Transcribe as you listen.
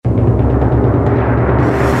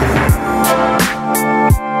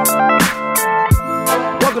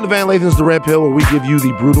Van Lathan's The Red Pill, where we give you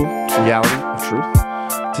the brutal reality of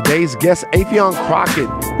truth. Today's guest, Affion Crockett,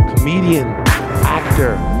 comedian,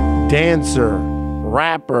 actor, dancer,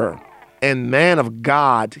 rapper, and man of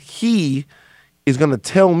God. He is going to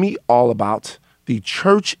tell me all about the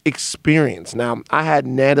church experience. Now, I had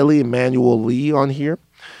Natalie Emmanuel Lee on here,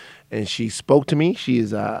 and she spoke to me. She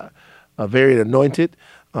is a very anointed,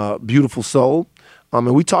 beautiful soul.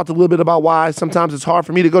 And we talked a little bit about why sometimes it's hard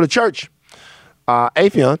for me to go to church.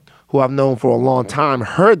 Affion, who I've known for a long time,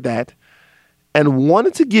 heard that and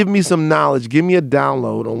wanted to give me some knowledge, give me a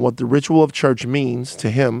download on what the ritual of church means to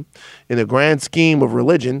him in the grand scheme of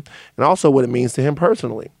religion, and also what it means to him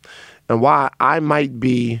personally, and why I might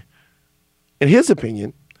be, in his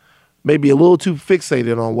opinion, maybe a little too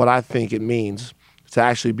fixated on what I think it means to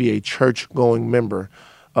actually be a church-going member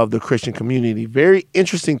of the Christian community. Very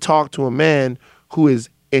interesting talk to a man who is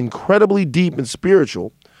incredibly deep and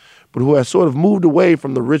spiritual, but who has sort of moved away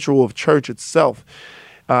from the ritual of church itself.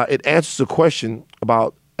 It answers a question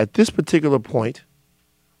about, at this particular point,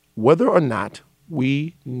 whether or not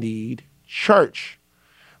we need church.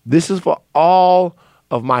 This is for all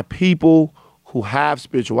of my people who have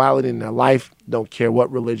spirituality in their life, don't care what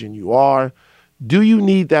religion you are. Do you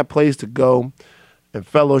need that place to go and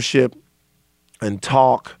fellowship and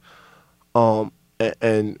talk,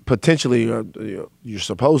 and potentially you're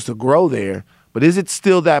supposed to grow there, but is it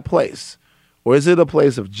still that place? Or is it a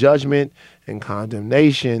place of judgment and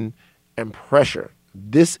condemnation and pressure?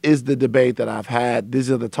 This is the debate that I've had. These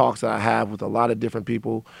are the talks that I have with a lot of different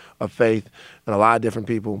people of faith and a lot of different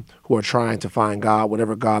people who are trying to find God,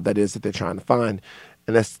 whatever God that is that they're trying to find.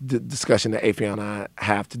 And that's the discussion that Affion and I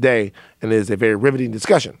have today, and it is a very riveting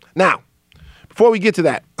discussion. Now, before we get to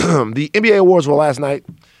that, the NBA awards were last night,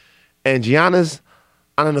 and Giannis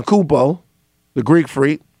Antetokounmpo, the Greek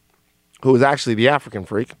freak, who is actually the African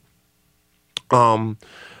freak, won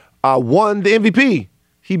the MVP.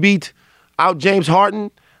 He beat out James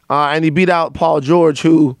Harden, and he beat out Paul George,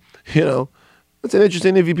 who, that's an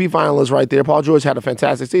interesting MVP finalist right there. Paul George had a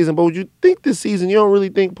fantastic season, but would you think this season, you don't really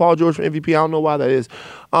think Paul George for MVP? I don't know why that is.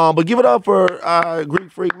 But give it up for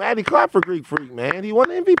Greek Freak. Maddie, clap for Greek Freak, man. He won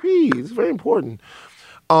the MVP. It's very important.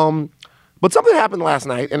 But something happened last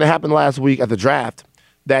night, and it happened last week at the draft,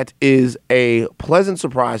 that is a pleasant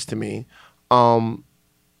surprise to me, and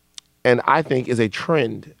I think is a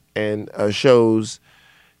trend and shows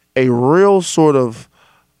a real sort of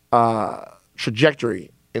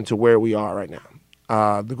trajectory into where we are right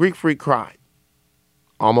now. The Greek Freak cried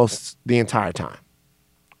almost the entire time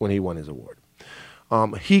when he won his award.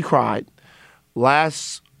 He cried.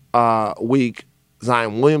 Last week,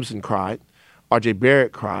 Zion Williamson cried. R.J.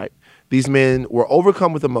 Barrett cried. These men were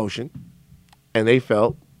overcome with emotion, and they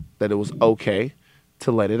felt that it was okay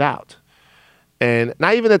to let it out. And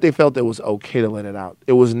not even that they felt it was okay to let it out.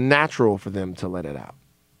 It was natural for them to let it out.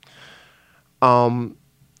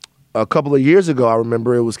 A couple of years ago, I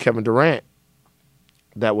remember it was Kevin Durant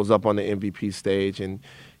that was up on the MVP stage, and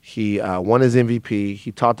he won his MVP.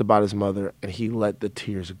 He talked about his mother, and he let the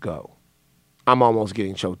tears go. I'm almost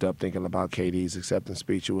getting choked up thinking about KD's acceptance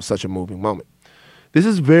speech. It was such a moving moment. This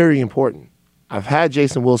is very important. I've had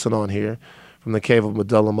Jason Wilson on here from the Cave of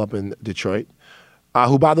Adullam up in Detroit,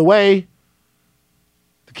 who, by the way,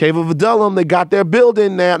 the Cave of Adullam, they got their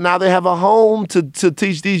building now. Now they have a home to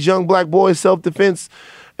teach these young black boys self-defense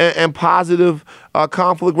and positive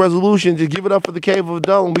conflict resolution. To give it up for the Cave of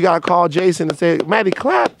Adullam, we got to call Jason and say, Maddie,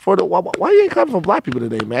 clap for the, why you ain't clapping for black people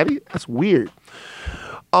today, Maddie? That's weird.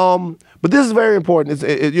 But this is very important.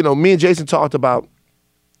 Me and Jason talked about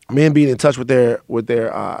men being in touch with their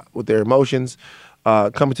emotions,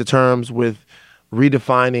 coming to terms with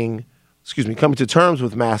coming to terms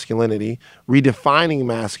with masculinity, redefining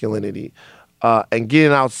masculinity, and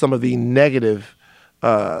getting out some of the negative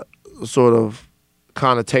sort of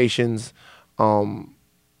connotations and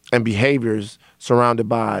behaviors surrounded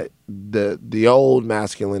by the old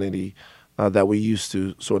masculinity that we used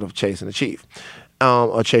to sort of chase and achieve,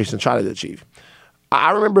 or chase and try to achieve.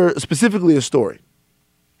 I remember specifically a story.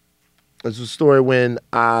 It's a story when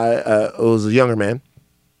I was a younger man,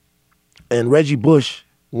 and Reggie Bush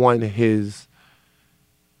won his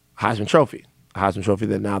Heisman Trophy. A Heisman Trophy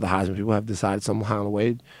that now the Heisman people have decided somehow in a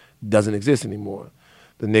way doesn't exist anymore.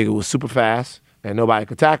 The nigga was super fast, and nobody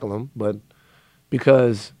could tackle him, but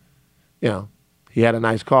because, he had a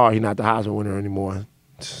nice car, he's not the Heisman winner anymore.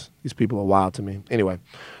 These people are wild to me. Anyway,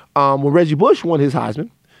 when Reggie Bush won his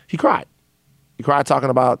Heisman, he cried. He cried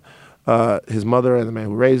talking about his mother and the man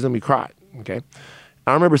who raised him. He cried, okay?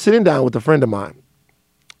 I remember sitting down with a friend of mine,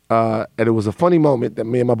 and it was a funny moment that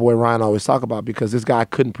me and my boy Ryan always talk about because this guy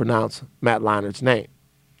couldn't pronounce Matt Leinart's name.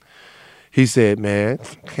 He said, man,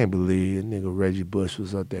 I can't believe that nigga Reggie Bush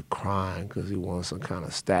was up there crying because he won some kind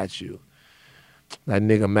of statue. That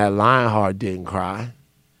nigga Matt Lionheart didn't cry.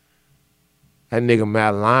 That nigga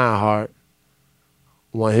Matt Lionheart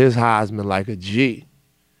won his Heisman like a G.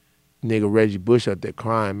 Nigga Reggie Bush up there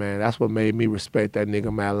crying, man. That's what made me respect that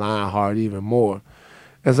nigga Matt Lionheart even more.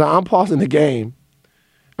 And so I'm pausing the game.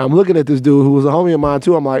 I'm looking at this dude who was a homie of mine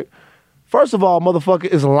too. I'm like, first of all, motherfucker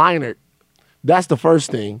is Leinert. That's the first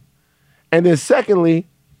thing. And then secondly,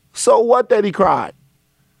 so what that he cried?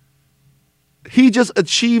 He just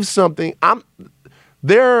achieved something.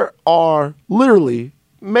 There are literally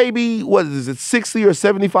maybe, 60 or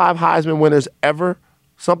 75 Heisman winners ever?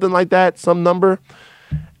 Something like that, some number.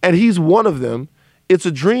 And he's one of them. It's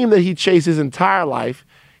a dream that he chased his entire life.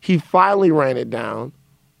 He finally ran it down.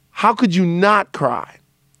 How could you not cry?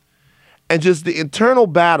 And just the internal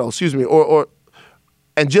battle,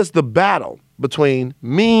 and just the battle between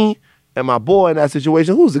me and my boy in that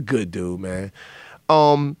situation, who's a good dude, man,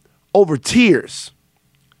 over tears.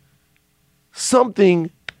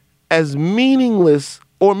 Something as meaningless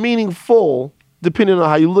or meaningful, depending on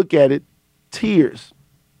how you look at it, tears.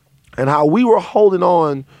 And how we were holding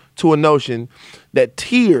on to a notion that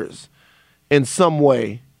tears in some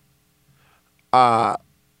way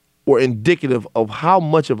were indicative of how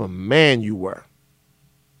much of a man you were.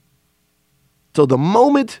 So the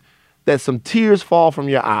moment that some tears fall from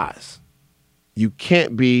your eyes, you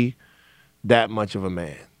can't be that much of a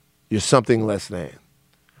man. You're something less than.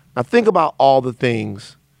 Now think about all the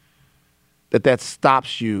things that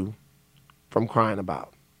stops you from crying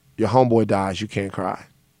about. Your homeboy dies, you can't cry.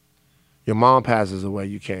 Your mom passes away,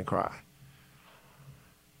 you can't cry.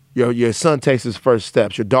 Your son takes his first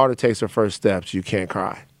steps. Your daughter takes her first steps, you can't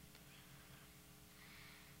cry.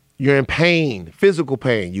 You're in pain, physical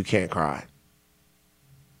pain, you can't cry.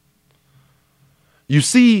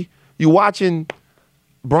 You watching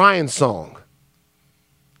Brian's song.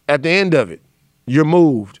 At the end of it, you're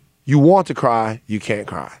moved. You want to cry, you can't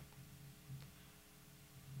cry.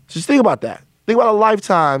 Just think about that. Think about a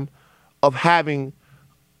lifetime of having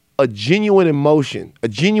a genuine emotion, a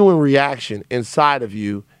genuine reaction inside of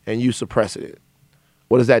you, and you suppress it.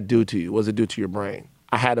 What does that do to you? What does it do to your brain?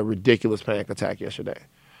 I had a ridiculous panic attack yesterday.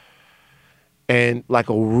 And like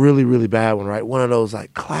a really, really bad one, right? One of those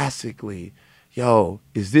like classically, yo,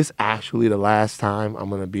 is this actually the last time I'm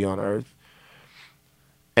going to be on earth?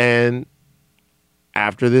 And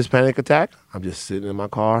after this panic attack, I'm just sitting in my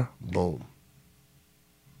car, boom.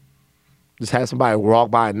 Just had somebody walk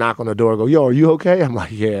by and knock on the door and go, yo, are you okay? I'm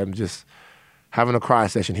like, yeah, I'm just having a cry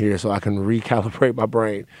session here so I can recalibrate my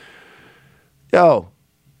brain. Yo,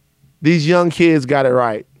 these young kids got it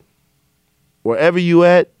right. Wherever you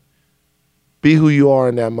at, be who you are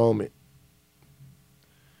in that moment.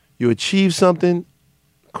 You achieve something,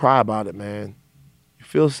 cry about it, man. You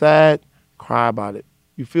feel sad, cry about it.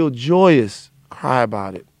 You feel joyous, cry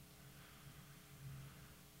about it.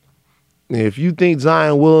 And if you think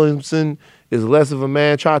Zion Williamson is less of a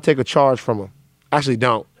man, try to take a charge from him. Actually,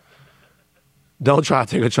 don't. Don't try to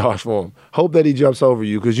take a charge for him. Hope that he jumps over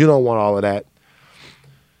you because you don't want all of that.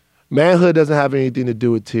 Manhood doesn't have anything to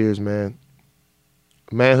do with tears, man.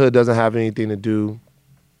 Manhood doesn't have anything to do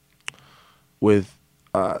with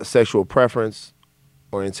sexual preference,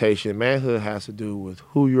 orientation. Manhood has to do with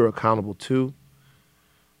who you're accountable to,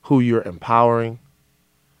 who you're empowering,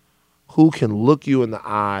 who can look you in the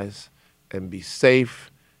eyes and be safe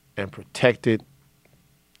and protected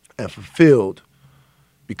and fulfilled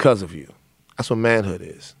because of you. That's what manhood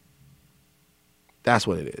is. That's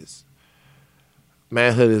what it is.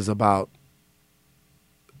 Manhood is about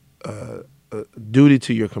duty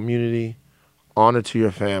to your community, honor to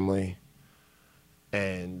your family,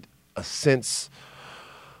 and a sense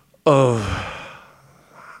of,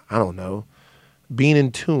 I don't know, being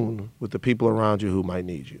in tune with the people around you who might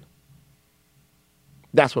need you.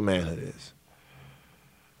 That's what manhood is.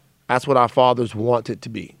 That's what our fathers wanted to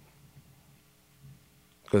be.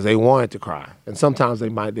 Because they wanted to cry. And sometimes they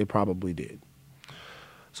probably did.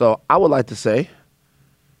 So I would like to say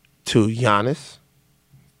to Giannis,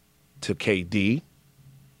 to KD,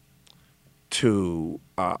 to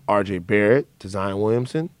RJ Barrett, to Zion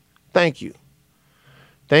Williamson, thank you.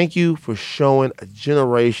 Thank you for showing a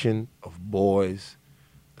generation of boys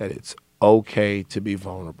that it's okay to be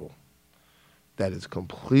vulnerable. That it's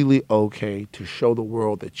completely okay to show the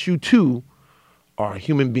world that you too are a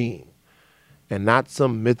human being and not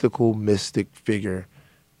some mythical mystic figure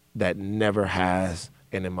that never has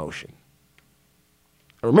an emotion.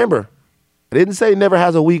 Remember, I didn't say never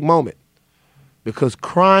has a weak moment because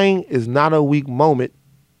crying is not a weak moment.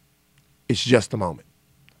 It's just a moment.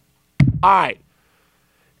 All right.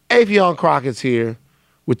 Affion Crockett's here.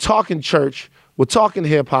 We're talking church. We're talking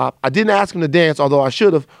hip hop. I didn't ask him to dance, although I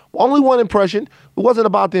should have. Only one impression. It wasn't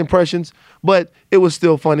about the impressions, but it was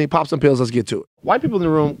still funny. Pop some pills. Let's get to it. White people in the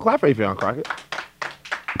room, clap for Affion Crockett.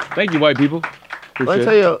 Thank you, white people. Let me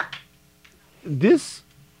tell you, this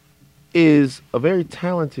is a very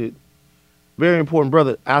talented, very important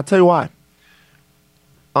brother. I'll tell you why.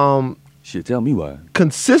 Shit, tell me why.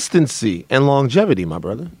 Consistency and longevity, my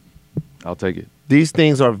brother. I'll take it. These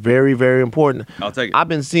things are very, very important. I'll take it. I've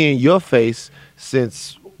been seeing your face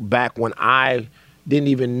since back when I didn't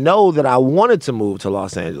even know that I wanted to move to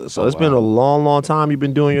Los Angeles. So it's been a long, long time you've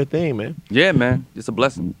been doing your thing, man. Yeah, man. It's a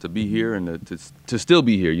blessing to be here and to still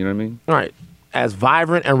be here. You know what I mean? All right. As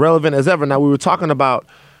vibrant and relevant as ever. Now, we were talking about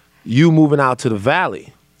you moving out to the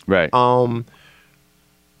Valley. Right.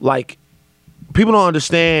 Like, people don't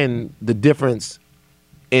understand the difference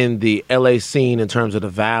in the LA scene in terms of the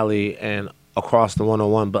Valley and across the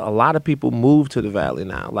 101, but a lot of people move to the Valley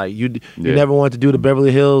now. Like, you never wanted to do the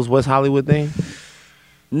Beverly Hills, West Hollywood thing?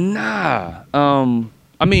 Nah.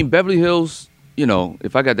 I mean, Beverly Hills, you know,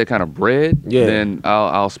 if I got that kind of bread, then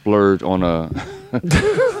I'll splurge on a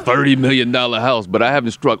 $30 million house, but I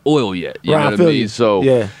haven't struck oil yet. You know what I mean?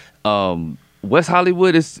 So, West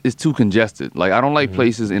Hollywood is too congested. Like, I don't like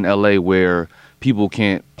places in LA where people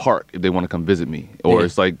can't park if they want to come visit me, or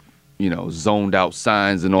it's like, you know, zoned out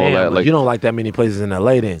signs and all that. Like, you don't like that many places in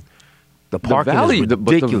LA then. The parking is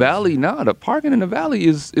ridiculous. But the Valley, the parking in the Valley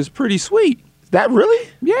is pretty sweet. That really?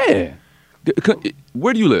 Yeah.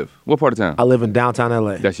 Where do you live? What part of town? I live in downtown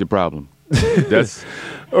LA. That's your problem. That's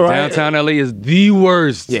downtown LA is the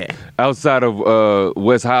worst. Yeah. Outside of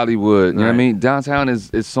West Hollywood, you know what I mean? Downtown is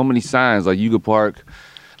so many signs. Like, you could park.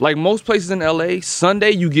 Like, most places in LA, Sunday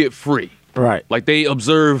you get free. Right. Like, they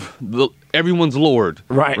observe everyone's Lord.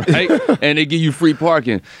 Right. And they give you free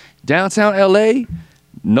parking. Downtown LA,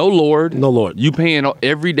 no Lord. No Lord. You paying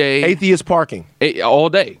every day. Atheist parking. All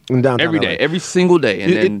day. In downtown every day. LA. Every single day.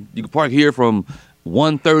 And then you can park here from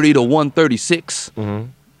 1:30 to 1:36.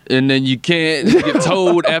 And then you can't get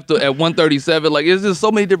towed at 1:37. Like, it's just so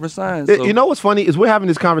many different signs. So. You know what's funny is we're having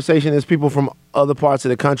this conversation. There's people from other parts of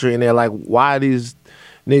the country, and they're like, why are these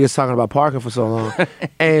niggas talking about parking for so long?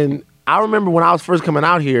 And I remember when I was first coming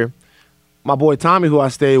out here, my boy Tommy, who I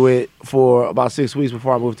stayed with for about 6 weeks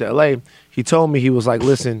before I moved to LA, he told me, he was like,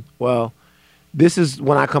 listen, well, this is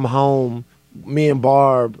when I come home, me and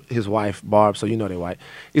Barb, his wife, Barb, so you know they white.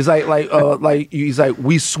 He's he's like,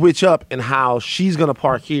 we switch up in how she's gonna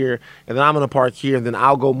park here, and then I'm gonna park here, and then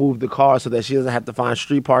I'll go move the car so that she doesn't have to find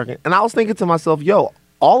street parking. And I was thinking to myself, yo,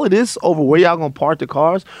 all of this over where y'all gonna park the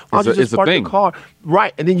cars? Why don't you just park the car?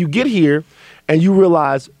 Right, and then you get here, and you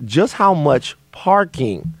realize just how much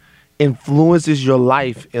parking influences your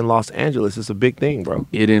life in Los Angeles. It's a big thing, bro.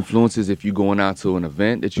 It influences if you're going out to an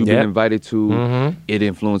event that you've been invited to. It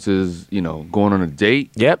influences, you know, going on a date.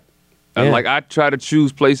 Yep. And like, I try to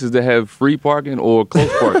choose places that have free parking or close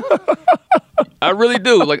parking. I really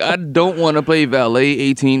do. Like, I don't want to pay valet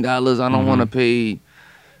 $18. I don't want to pay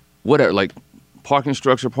whatever, like parking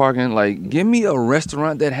structure parking. Like, give me a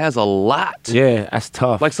restaurant that has a lot. Yeah, that's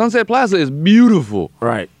tough. Like, Sunset Plaza is beautiful.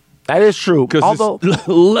 Right. That is true. Although it's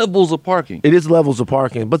levels of parking. It is levels of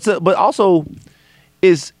parking. But also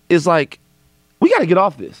is like, we got to get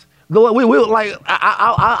off this.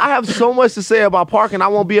 I have so much to say about parking. I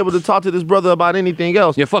won't be able to talk to this brother about anything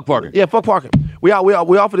else. Yeah, fuck parking. Yeah, fuck parking. We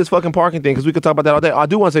offer this fucking parking thing because we could talk about that all day. I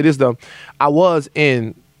do want to say this though. I was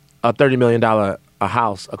in a $30 million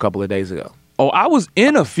house a couple of days ago. Oh, I was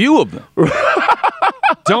in a few of them.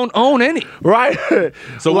 Don't own any. Right.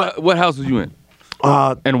 So what house was you in?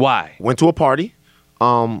 And why? Went to a party.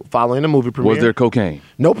 Following the movie premiere. Was there cocaine?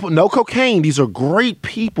 No cocaine. These are great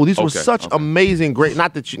people. These were such amazing, great.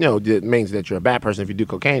 Not that it means that you're a bad person if you do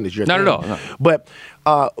cocaine. It's your not thing. at all. No. But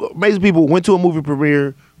amazing people. Went to a movie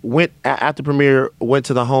premiere. Went after premiere. Went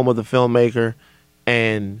to the home of the filmmaker,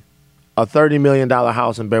 and a $30 million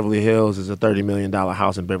house in Beverly Hills is a $30 million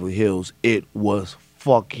house in Beverly Hills. It was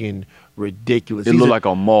fucking ridiculous. It looked like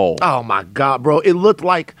a mall. Oh my God, bro! It looked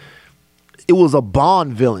like it was a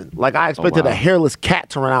Bond villain. Like, I expected a hairless cat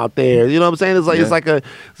to run out there. You know what I'm saying? It's like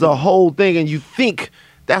it's a whole thing, and you think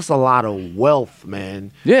that's a lot of wealth,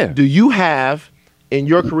 man. Yeah. Do you have in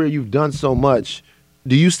your career? You've done so much.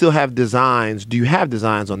 Do you still have designs? Do you have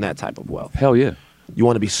designs on that type of wealth? Hell yeah. You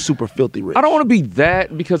want to be super filthy rich? I don't want to be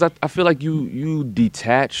that because I feel like you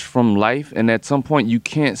detach from life, and at some point you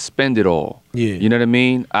can't spend it all. Yeah. You know what I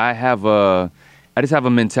mean? I just have a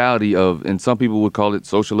mentality of, and some people would call it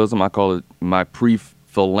socialism. I call it my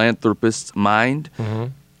pre-philanthropist mind.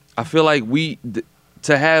 I feel like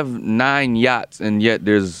to have 9 yachts and yet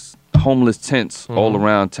there's homeless tents all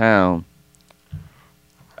around town.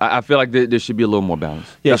 I feel like there should be a little more balance.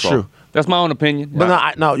 Yeah, That's true. all. That's my own opinion.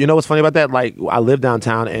 But no, you know what's funny about that? Like, I live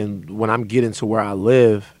downtown, and when I'm getting to where I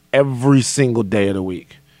live, every single day of the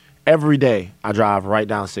week, every day, I drive right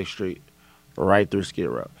down 6th Street, right through Skid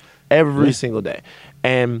Row. Every single day.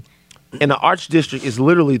 And in the Arts District, it's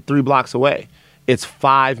literally 3 blocks away. It's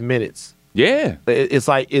 5 minutes. Yeah. It's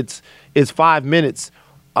like, it's 5 minutes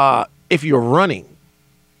if you're running,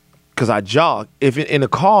 because I jog. If in a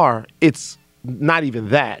car, it's not even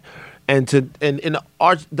that. And in the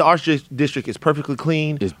Arts District is perfectly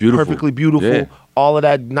clean. It's beautiful. Perfectly beautiful. Yeah. All of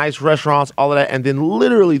that, nice restaurants, all of that. And then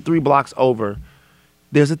literally 3 blocks over,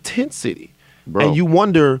 there's a tent city. Bro. And you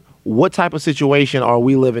wonder, what type of situation are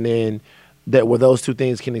we living in that where those two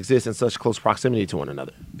things can exist in such close proximity to one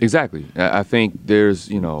another? Exactly. I think there's,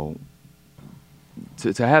 to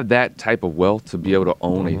have that type of wealth, to be able to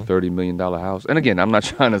own a $30 million house. And again, I'm not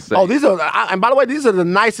trying to say. Oh, and by the way, these are the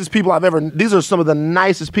nicest people these are some of the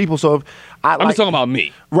nicest people. So I'm just talking about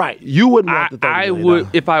me. Right. You wouldn't want the $30 I million. would,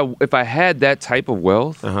 if I had that type of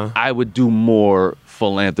wealth, I would do more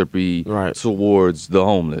philanthropy towards the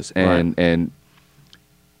homeless and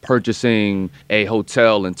purchasing a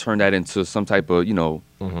hotel and turn that into some type of,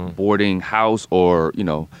 boarding house, or,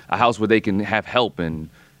 a house where they can have help and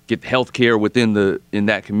get health care in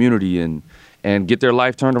that community and get their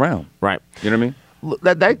life turned around. Right. You know what I mean?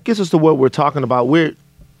 That gets us to what we're talking about.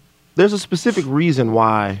 There's a specific reason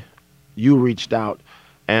why you reached out,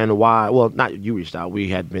 and why, well, not you reached out, we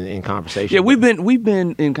had been in conversation. Yeah, we've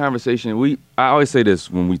been in conversation. I always say this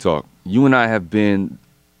when we talk. You and I have been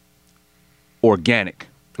organic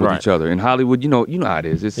with each other. In Hollywood, you know how it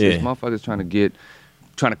is. It's motherfuckers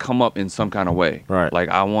trying to come up in some kind of way. Right. Like,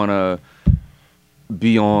 I want to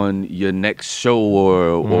be on your next show,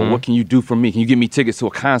 or what can you do for me? Can you give me tickets to a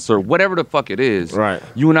concert? Whatever the fuck it is. Right.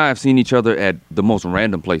 You and I have seen each other at the most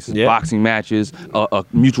random places. Yeah. Boxing matches, a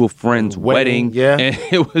mutual friend's wedding. Yeah. And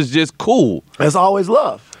it was just cool. It's always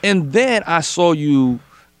love. And then I saw you,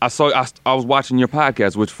 I was watching your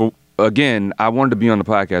podcast, which I wanted to be on the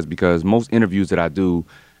podcast because most interviews that I do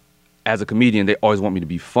as a comedian, they always want me to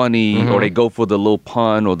be funny, or they go for the little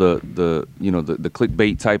pun, or the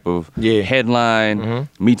clickbait type of headline,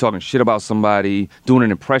 me talking shit about somebody, doing an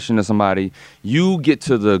impression of somebody. You get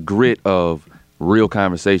to the grit of real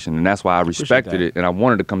conversation, and that's why I respected it, and I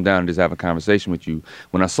wanted to come down and just have a conversation with you.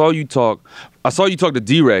 When I saw you talk to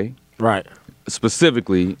D-Ray, right,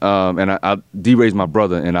 specifically, and D-Ray's my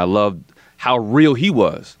brother, and I loved how real he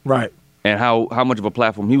was, right, and how much of a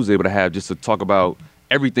platform he was able to have just to talk about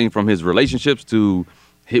everything from his relationships to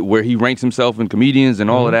where he ranks himself in comedians and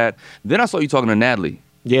all of that. Then I saw you talking to Natalie.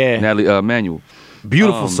 Yeah. Natalie Manuel.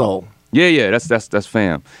 Beautiful soul. Yeah, that's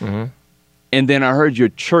fam. And then I heard your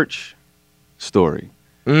church story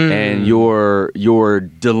and your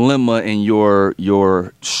dilemma and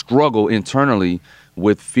your struggle internally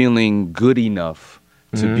with feeling good enough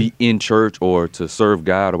to be in church or to serve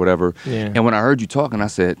God or whatever. Yeah. And when I heard you talking, I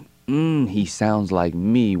said, he sounds like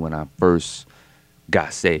me when I first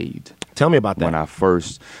got saved. Tell me about that. When I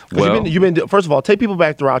first, you've been first of all, take people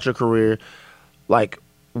back throughout your career, like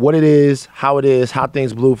what it is, how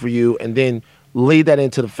things blew for you, and then lead that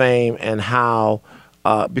into the fame and how,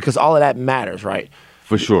 because all of that matters, right?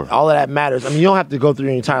 For sure. All of that matters. I mean, you don't have to go through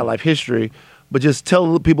your entire life history, but just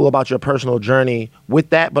tell people about your personal journey with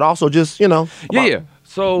that, but also just, Yeah.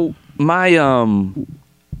 So my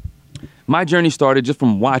journey started just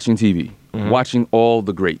from watching TV, watching all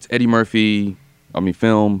the greats, Eddie Murphy,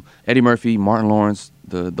 film, Eddie Murphy, Martin Lawrence,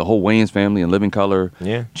 the whole Wayans family and Living Color,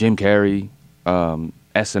 Jim Carrey,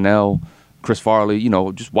 SNL, Chris Farley,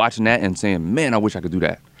 just watching that and saying, man, I wish I could do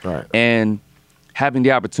that. Right. And having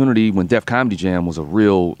the opportunity when Def Comedy Jam was a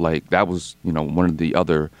real, that was, one of the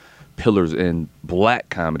other pillars in black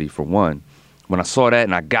comedy for one. When I saw that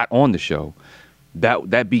and I got on the show,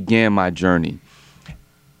 that began my journey.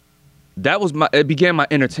 It began my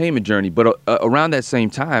entertainment journey, but around that same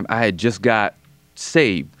time, I had just got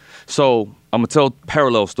saved. So I'm gonna tell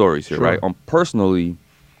parallel stories here, right? Personally,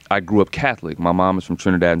 I grew up Catholic. My mom is from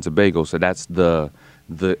Trinidad and Tobago, so that's the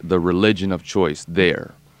religion of choice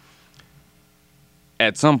there.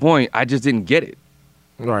 At some point, I just didn't get it.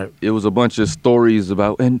 Right. It was a bunch of stories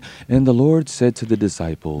about, and the Lord said to the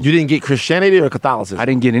disciples. You didn't get Christianity or Catholicism? I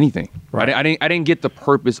didn't get anything. Right. I didn't get the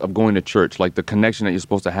purpose of going to church, like the connection that you're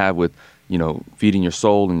supposed to have with, feeding your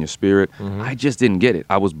soul and your spirit. I just didn't get it.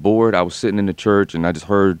 I was bored. I was sitting in the church and I just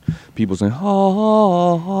heard people saying, right.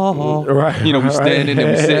 We standing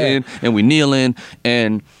and we sitting and we kneeling,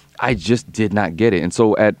 and I just did not get it. And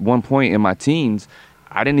so at one point in my teens,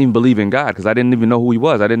 I didn't even believe in God because I didn't even know who he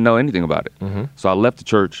was. I didn't know anything about it. So I left the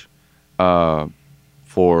church.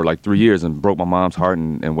 for like 3 years and broke my mom's heart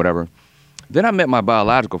and whatever. Then I met my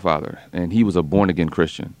biological father, and he was a born-again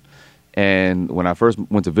Christian. And when I first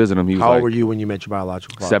went to visit him, he was How old were you when you met your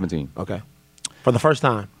biological father? 17. Okay. For the first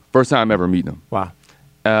time? First time ever meeting him. Wow.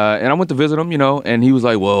 And I went to visit him, and he was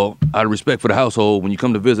like, well, out of respect for the household, when you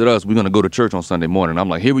come to visit us, we're going to go to church on Sunday morning. I'm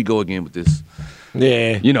like, here we go again with this,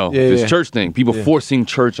 this church thing. People forcing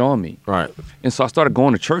church on me. Right. And so I started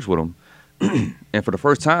going to church with him. And for the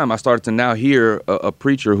first time, I started to now hear a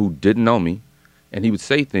preacher who didn't know me, and he would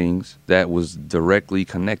say things that was directly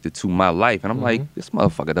connected to my life. And I'm like, this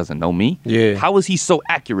motherfucker doesn't know me. Yeah. How is he so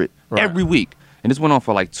accurate every week? And this went on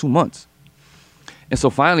for like 2 months. And so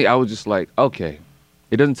finally, I was just like, okay.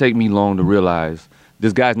 It doesn't take me long to realize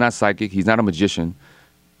this guy's not psychic. He's not a magician.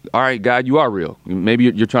 All right, God, you are real. Maybe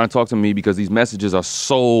you're trying to talk to me because these messages are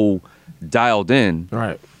so dialed in.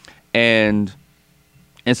 Right. And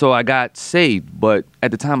so I got saved. But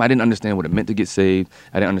at the time, I didn't understand what it meant to get saved.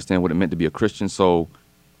 I didn't understand what it meant to be a Christian. So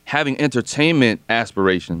having entertainment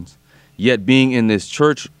aspirations, yet being in this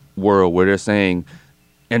church world where they're saying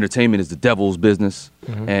entertainment is the devil's business.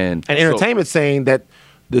 And entertainment saying that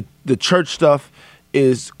the church stuff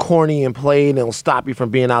is corny and plain and it'll stop you from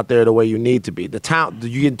being out there the way you need to be.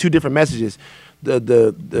 You get two different messages.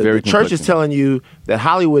 The church is telling you that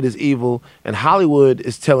Hollywood is evil, and Hollywood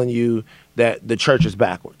is telling you that the church is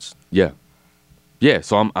backwards. Yeah. Yeah,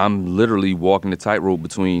 so I'm literally walking the tightrope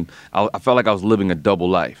between, I felt like I was living a double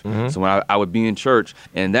life. So when I would be in church,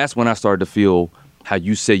 and that's when I started to feel how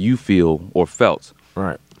you say you feel or felt.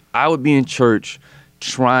 Right. I would be in church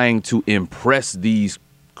trying to impress these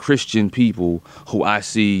Christian people who I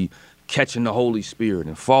see catching the Holy Spirit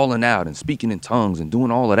and falling out and speaking in tongues and doing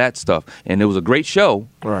all of that stuff. And it was a great show.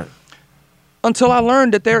 Right. Until I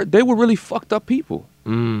learned that they were really fucked up people.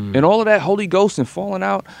 And all of that Holy Ghost and falling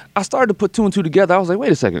out, I started to put two and two together. I was like,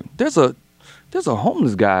 wait a second, there's a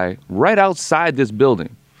homeless guy right outside this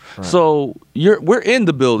building. Right. So we're in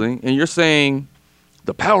the building and you're saying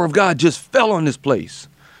the power of God just fell on this place.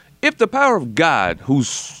 If the power of God,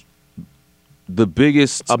 who's the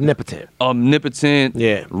biggest omnipotent,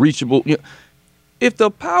 reachable, if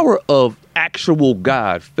the power of actual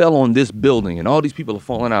God fell on this building and all these people are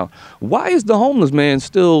falling out, why is the homeless man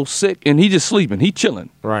still sick and he just sleeping? He chilling.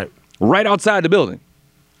 Right outside the building.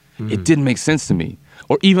 It didn't make sense to me.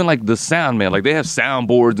 Or even like the sound man, like they have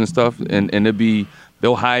soundboards and stuff, and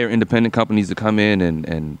they'll hire independent companies to come in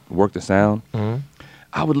and work the sound.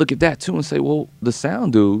 I would look at that too and say, well, the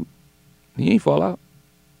sound dude, he ain't fall out.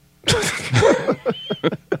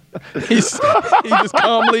 He's just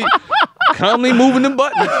calmly moving them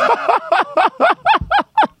buttons,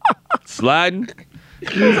 sliding.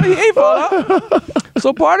 He ain't fall out.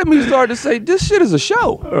 So part of me started to say, this shit is a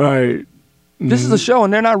show. Right. This is a show,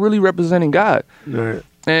 and they're not really representing God. Right.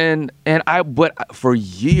 But for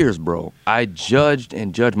years, bro, I judged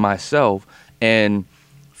myself and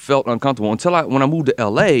felt uncomfortable until when I moved to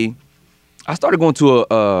LA, I started going to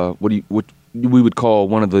what we would call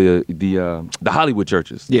one of the Hollywood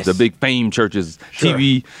churches. Yes. The big fame churches, sure.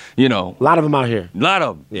 TV, A lot of them out here. A lot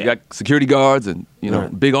of them. Yeah. You got security guards and,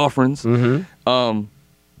 big offerings.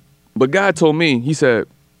 But God told me, he said,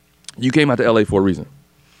 you came out to LA for a reason.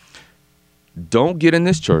 Don't get in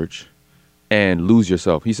this church and lose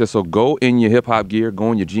yourself. He said, so go in your hip hop gear,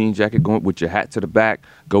 go in your jean jacket, go with your hat to the back,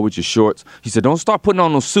 go with your shorts. He said, don't start putting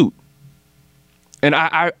on no suit. And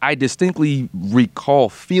I distinctly recall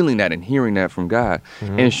feeling that and hearing that from God.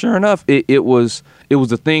 And sure enough, it was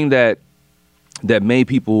the thing that made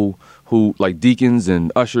people who, like deacons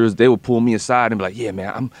and ushers, they would pull me aside and be like, yeah,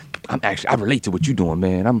 man, I relate to what you're doing,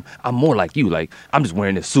 man. I'm more like you. Like, I'm just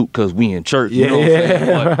wearing this suit because we in church. You know what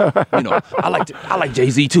I'm saying? But, I like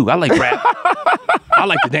Jay-Z too. I like rap. I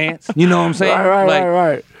like to dance. You know what I'm saying?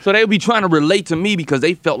 Right. So they would be trying to relate to me because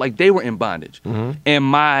they felt like they were in bondage. And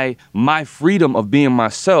my freedom of being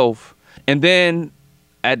myself, and then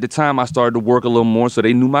at the time I started to work a little more, so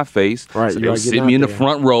they knew my face. Right. So they would sit me in the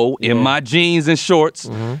front row in my jeans and shorts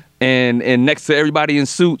and next to everybody in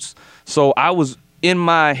suits. So I was in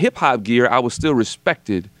my hip hop gear, I was still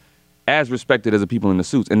respected as the people in the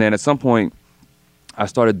suits. And then at some point I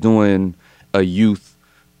started doing a youth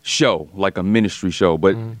show, like a ministry show,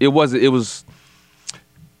 but it was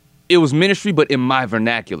ministry, but in my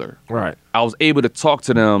vernacular. Right. I was able to talk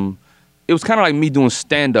to them. It was kind of like me doing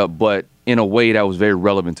stand-up, but in a way that was very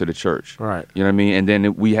relevant to the church. Right. You know what I mean? And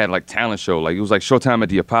then we had like talent show. Like it was like Showtime at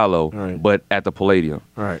the Apollo, but at the Palladium.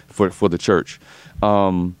 Right. For the church.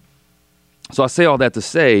 So I say all that to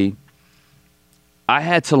say, I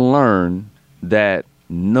had to learn that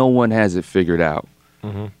no one has it figured out.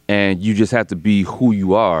 And you just have to be who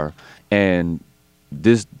you are. And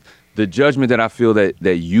the judgment that I feel that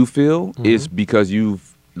you feel is because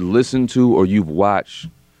you've listened to or you've watched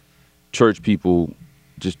church people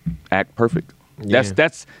just act perfect. Yeah.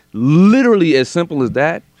 That's literally as simple as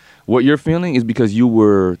that. What you're feeling is because you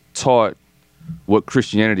were taught what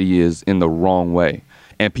Christianity is in the wrong way,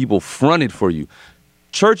 and people fronted for you.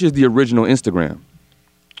 Church is the original Instagram.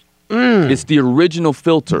 It's the original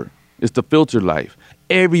filter. It's the filter life.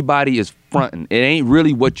 Everybody is fronting. It ain't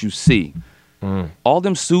really what you see. All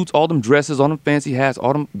them suits, all them dresses, all them fancy hats,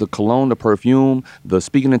 all them, the cologne, the perfume, the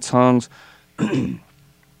speaking in tongues.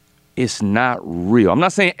 It's not real. I'm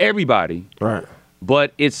not saying everybody, Right.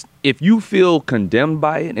 but it's if you feel condemned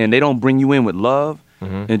by it and they don't bring you in with love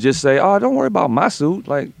and just say, oh, don't worry about my suit.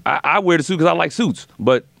 Like, I wear the suit because I like suits,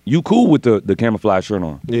 but you cool with the camouflage shirt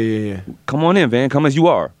on. Yeah. Come on in, Van. Come as you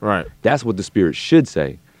are. Right. That's what the Spirit should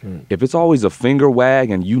say. If it's always a finger wag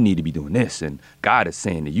and you need to be doing this and God is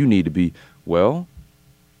saying that you need to be, well,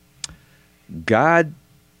 God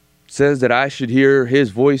says that I should hear his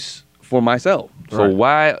voice for myself. So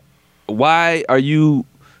why are you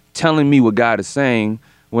telling me what God is saying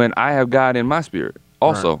when I have God in my spirit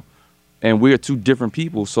also? Right. And we're two different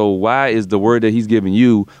people. So why is the word that he's giving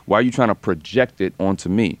you, why are you trying to project it onto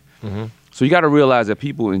me? So you got to realize that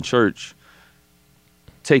people in church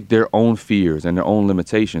take their own fears and their own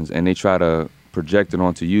limitations and they try to project it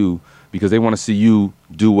onto you because they want to see you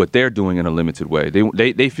do what they're doing in a limited way.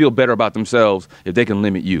 They feel better about themselves if they can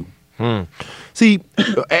limit you. See,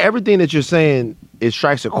 everything that you're saying, it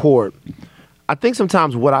strikes a chord. I think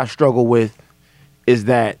sometimes what I struggle with is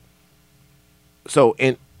that, so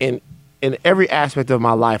in every aspect of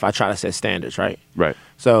my life, I try to set standards, right? Right.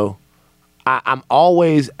 So I'm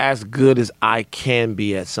always as good as I can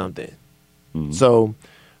be at something. So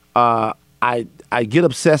I get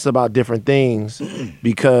obsessed about different things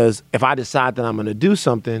because if I decide that I'm going to do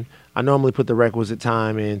something, I normally put the requisite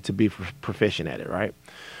time in to be proficient at it, right?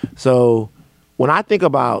 So when I think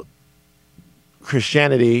about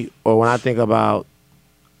Christianity or when I think about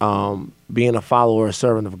being a follower or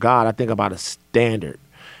servant of God, I think about a standard.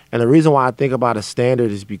 And the reason why I think about a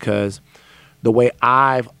standard is because the way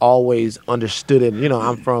I've always understood it,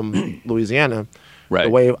 I'm from Louisiana. Right. The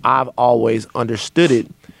way I've always understood it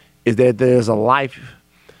is that there's a life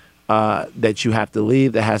that you have to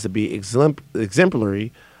lead that has to be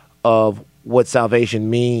exemplary of what salvation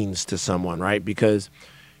means to someone, right? Because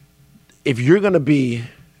if you're going to be,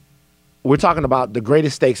 we're talking about the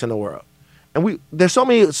greatest stakes in the world. And there's so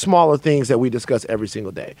many smaller things that we discuss every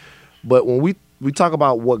single day. But when we talk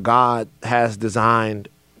about what God has designed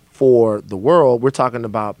for the world, we're talking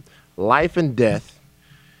about life and death,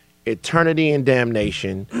 eternity and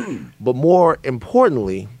damnation, but more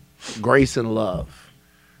importantly, grace and love,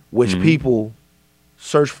 which people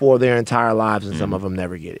search for their entire lives and some of them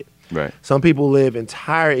never get it. Right. Some people live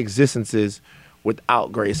entire existences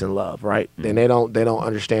without grace and love, right? And they don't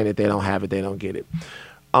understand it, they don't have it, they don't get it.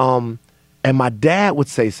 And my dad would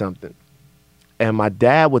say something. And my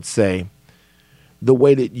dad would say, the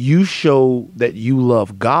way that you show that you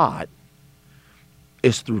love God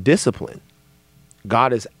is through discipline.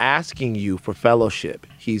 God is asking you for fellowship.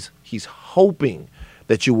 He's hoping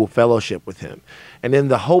that you will fellowship with him. And in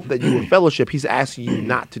the hope that you will fellowship, he's asking you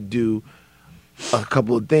not to do a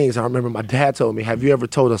couple of things. I remember my dad told me, have you ever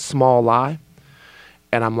told a small lie?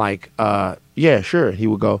 And I'm like, yeah, sure. He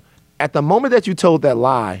would go, at the moment that you told that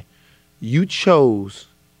lie, you chose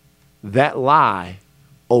that lie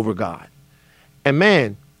over God. And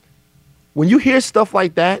man, when you hear stuff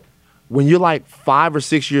like that, when you're like 5 or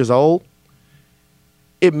 6 years old,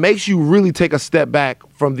 it makes you really take a step back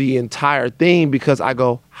from the entire thing because I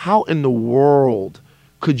go, how in the world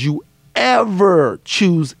could you ever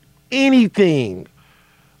choose anything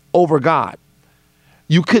over God?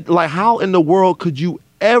 You could, like, how in the world could you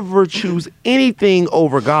ever choose anything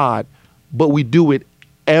over God? But we do it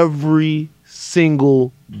every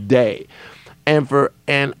single day.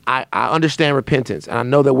 And I understand repentance, and I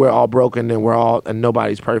know that we're all broken and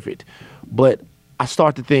nobody's perfect. But I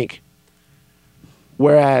start to think,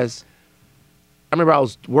 whereas I remember I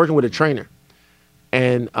was working with a trainer,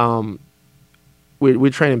 and we're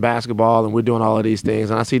training basketball and we're doing all of these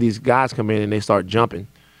things, and I see these guys come in and they start jumping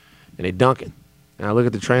and they dunking. And I look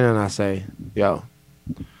at the trainer and I say, yo,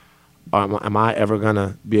 am I ever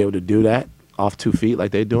gonna be able to do that off 2 feet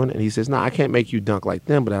like they're doing it? And he says, no, I can't make you dunk like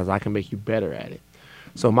them, but I can make you better at it.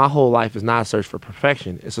 So my whole life is not a search for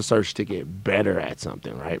perfection. It's a search to get better at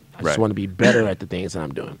something, right? I just want to be better at the things that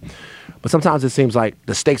I'm doing. But sometimes it seems like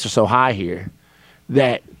the stakes are so high here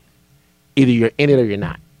that either you're in it or you're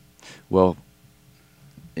not. Well,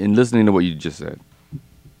 in listening to what you just said,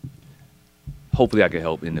 hopefully I can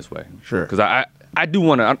help in this way. Sure. Because I do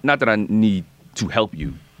want to, not that I need to help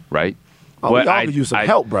you, right? Oh, we offer you some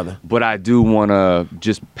help, brother. But I do want to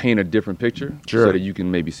just paint a different picture sure. so that you can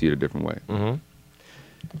maybe see it a different way.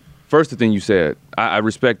 First, the thing you said, I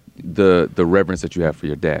respect the reverence that you have for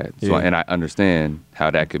your dad. So, and I understand how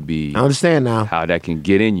that could be. I understand now. How that can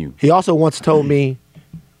get in you. He also once told me,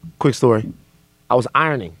 quick story, I was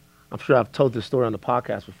ironing. I'm sure I've told this story on the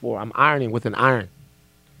podcast before. I'm ironing with an iron.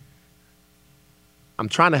 I'm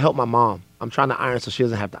trying to help my mom. I'm trying to iron so she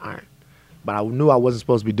doesn't have to iron. But I knew I wasn't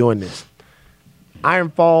supposed to be doing this. Iron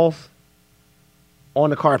falls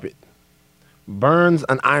on the carpet, burns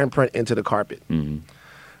an iron print into the carpet.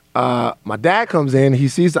 My dad comes in, he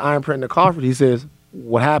sees the iron print in the carpet, he says,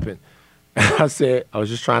 what happened? And I said, I was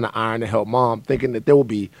just trying to iron to help mom, thinking that there will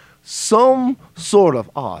be some sort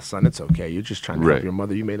of, oh, son, it's okay. You're just trying to help your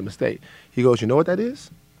mother. You made a mistake. He goes, you know what that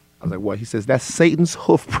is? I was like, what? He says, that's Satan's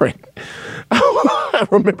hoof print. I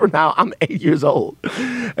remember now, I'm 8 years old.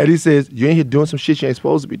 And he says, you ain't here doing some shit you ain't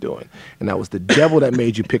supposed to be doing. And that was the devil that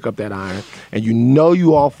made you pick up that iron. And you know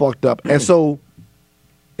you all fucked up. And so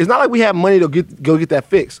it's not like we have money to go get that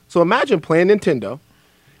fixed. So imagine playing Nintendo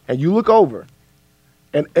and you look over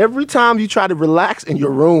and every time you try to relax in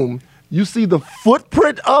your room, you see the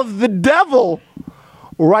footprint of the devil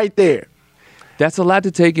right there. That's a lot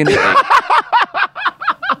to take in.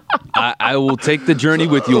 I will take the journey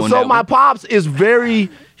with you on that. So my pops is very,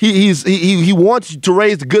 he wants to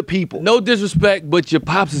raise the good people. No disrespect, but your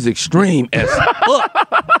pops is extreme as fuck.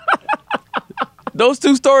 Those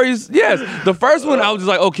two stories, yes. The first one, I was just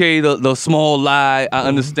like, okay, the small lie, I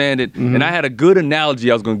understand it. And I had a good analogy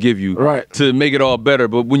I was going to give you to make it all better.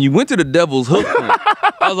 But when you went to the devil's hook,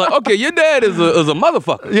 I was like, okay, your dad is a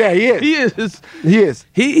motherfucker. Yeah, he is. He is. He is.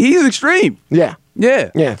 He's extreme. Yeah. Yeah.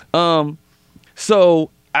 Yeah. So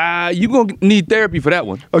you gonna need therapy for that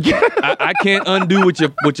one. Okay. I can't undo what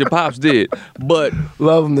your pops did, but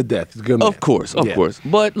love him to death. He's a good man. Of course.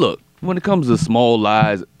 But look, when it comes to small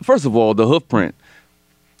lies, first of all, the hoof print.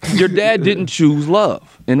 Your dad didn't choose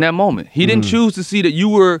love in that moment. He didn't choose to see that you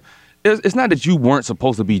were. It's not that you weren't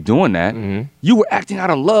supposed to be doing that. You were acting out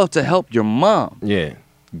of love to help your mom. Yeah.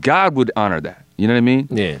 God would honor that. You know what I mean?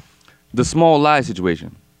 Yeah. The small lie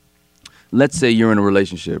situation. Let's say you're in a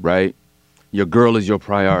relationship, right? Your girl is your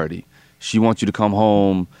priority. She wants you to come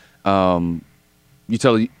home. You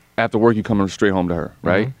tell her after work you're coming straight home to her,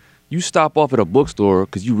 right? You stop off at a bookstore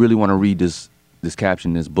because you really want to read this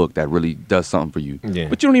caption in this book that really does something for you. Yeah.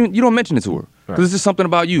 But you don't mention it to her because it's just something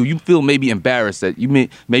about you. You feel maybe embarrassed that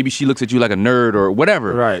maybe she looks at you like a nerd or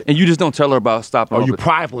whatever, right? And you just don't tell her about stopping. Or you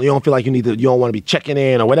prideful. You don't feel like you don't want to be checking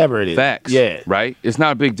in or whatever it is. Facts. Yeah. Right. It's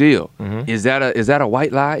not a big deal. Is that a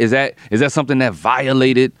white lie? Is that something that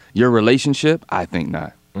violated your relationship? I think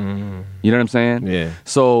not. You know what I'm saying? Yeah.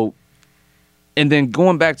 So, and then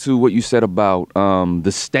going back to what you said about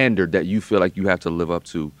the standard that you feel like you have to live up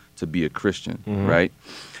to be a Christian, right?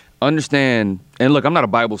 Understand, and look, I'm not a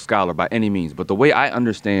Bible scholar by any means, but the way I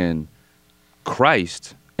understand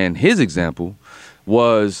Christ and his example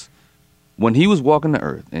was when he was walking the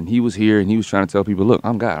earth and he was here and he was trying to tell people, look,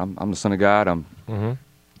 I'm God. I'm the son of God.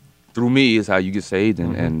 Through me is how you get saved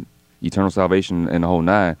and eternal salvation and the whole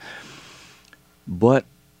nine. But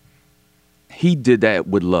he did that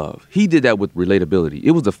with love. He did that with relatability.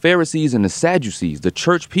 It was the Pharisees and the Sadducees, the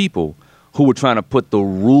church people, who were trying to put the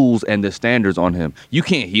rules and the standards on him. You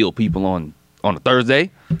can't heal people on a Thursday.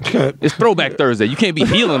 It's Throwback Thursday. You can't be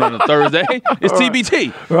healing on a Thursday. It's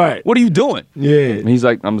TBT. Right. What are you doing? Yeah. And he's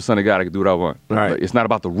like, I'm the son of God. I can do what I want. Right. But it's not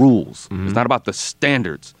about the rules. It's not about the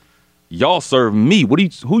standards. Y'all serve me.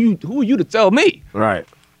 Who are you to tell me? Right.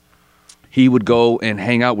 He would go and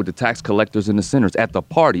hang out with the tax collectors and the sinners at the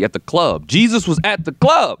party, at the club. Jesus was at the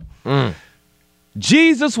club.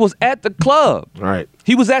 Jesus was at the club. Right.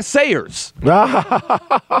 He was at Sayers.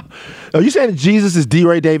 Are you saying Jesus is D.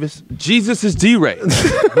 Ray Davis? Jesus is D. Ray,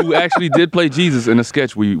 who actually did play Jesus in a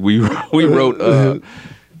sketch we wrote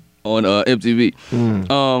on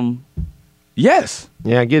MTV. Yes.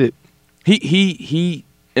 Yeah, I get it. He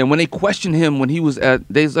and when they questioned him when he was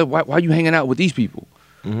they said, why are you hanging out with these people?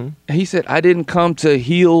 And he said, I didn't come to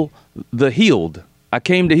heal the healed. I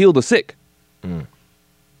came to heal the sick.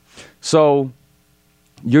 So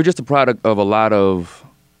you're just a product of a lot of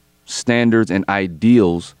standards and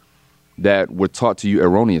ideals that were taught to you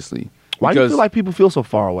erroneously. Why do you feel like people feel so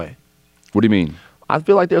far away? What do you mean? I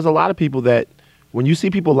feel like there's a lot of people that when you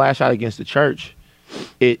see people lash out against the church,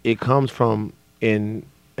 it comes from an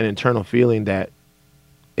internal feeling that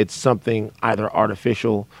it's something either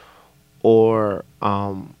artificial or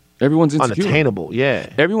everyone's insecure. Unattainable. Yeah.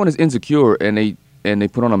 Everyone is insecure and they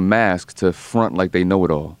put on a mask to front like they know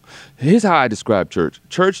it all. Here's how I describe church.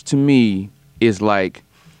 Church to me is like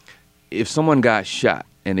if someone got shot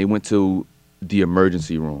and they went to the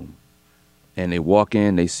emergency room and they walk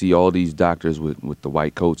in, they see all these doctors with the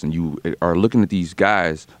white coats, and you are looking at these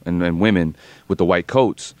guys and women with the white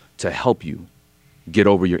coats to help you get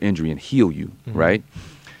over your injury and heal you, right?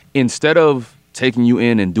 Instead of taking you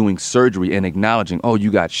in and doing surgery and acknowledging, oh,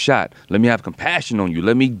 you got shot, let me have compassion on you,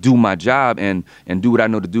 let me do my job and do what I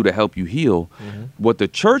know to do to help you heal. What the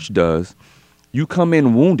church does, you come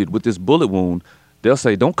in wounded with this bullet wound, they'll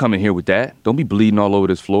say, don't come in here with that. Don't be bleeding all over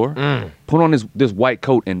this floor. Put on this white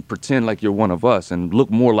coat and pretend like you're one of us and look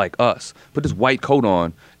more like us. Put this white coat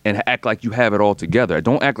on and act like you have it all together.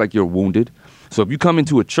 Don't act like you're wounded. So if you come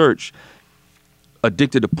into a church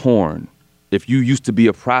addicted to porn, if you used to be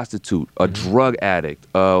a prostitute, a drug addict,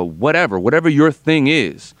 whatever your thing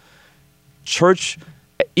is, church,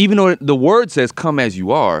 even though the word says come as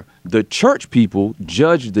you are, the church people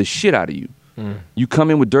judge the shit out of you. You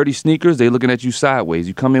come in with dirty sneakers, they're looking at you sideways.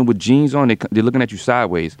 You come in with jeans on, they're looking at you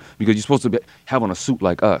sideways because you're supposed to have on a suit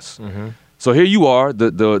like us. So here you are,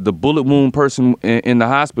 the bullet wound person in the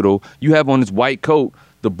hospital. You have on this white coat.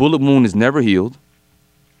 The bullet wound is never healed.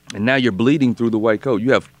 And now you're bleeding through the white coat.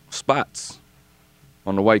 You have spots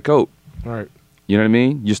on the white coat. Right. You know what I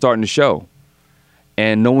mean? You're starting to show.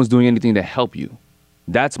 And no one's doing anything to help you.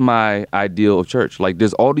 That's my ideal of church. Like,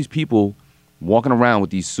 there's all these people walking around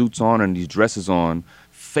with these suits on and these dresses on,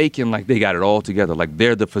 faking like they got it all together, like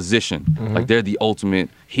they're the physician, like they're the ultimate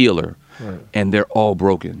healer, and they're all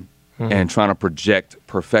broken and trying to project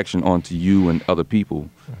perfection onto you and other people,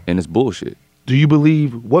 and it's bullshit. Do you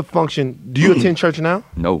believe, what function, do you attend church now?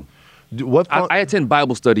 No. I attend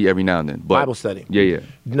Bible study every now and then. But Bible study? Yeah.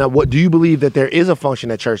 Now, what do you believe that there is a function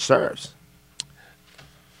that church serves?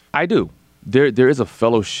 I do. There is a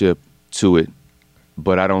fellowship to it,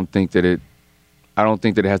 but I don't think that it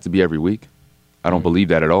has to be every week. I don't believe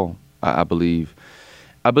that at all. I believe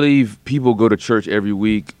people go to church every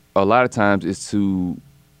week. A lot of times it's to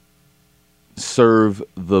serve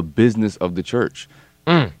the business of the church.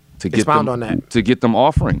 To get Expound them, on that. To get them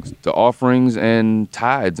offerings, and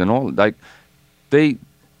tithes and all. Like they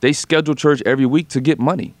schedule church every week to get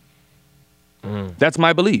money. That's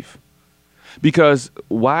my belief. Because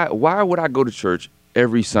why would I go to church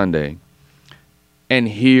every Sunday and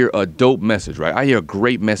hear a dope message, right? I hear a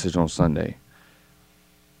great message on Sunday.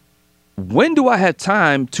 When do I have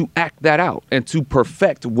time to act that out and to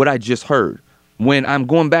perfect what I just heard? When I'm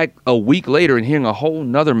going back a week later and hearing a whole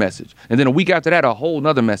nother message, and then a week after that, a whole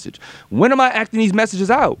nother message. When am I acting these messages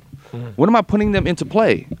out? When am I putting them into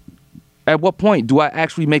play? At what point do I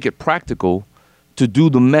actually make it practical to do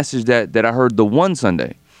the message that I heard the one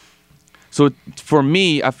Sunday? So for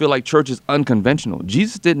me, I feel like church is unconventional.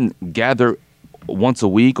 Jesus didn't gather once a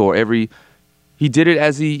week or he did it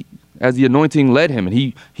as the anointing led him,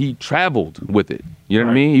 and he traveled with it. You know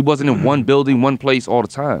what I mean? He wasn't in one building, one place all the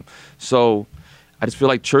time. So I just feel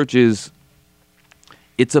like church it's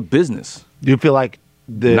a business. Do you feel like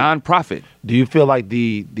nonprofit? Do you feel like do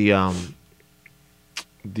you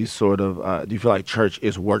feel like church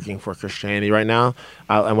is working for Christianity right now?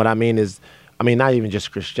 And what I mean is, not even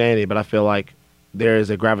just Christianity, but I feel like there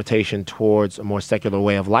is a gravitation towards a more secular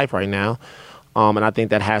way of life right now. And I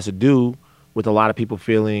think that has to do with a lot of people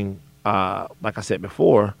feeling, like I said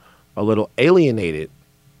before, a little alienated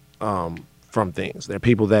from things. There are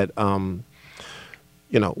people that,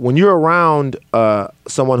 when you're around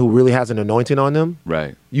someone who really has an anointing on them,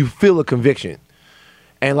 right, you feel a conviction.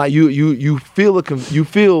 And like you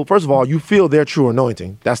feel, first of all, you feel their true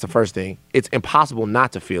anointing. That's the first thing. It's impossible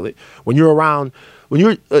not to feel it. When you're around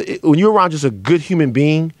just a good human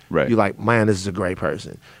being, right, you're like, man, this is a great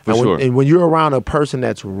person. And when you're around a person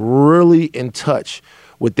that's really in touch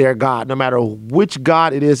with their God, no matter which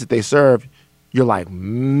God it is that they serve, you're like,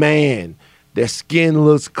 man, their skin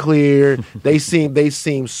looks clear. They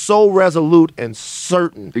seem so resolute and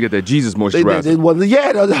certain. They get that Jesus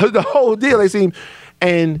moisturizer. The whole deal. They seem.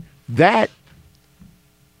 And that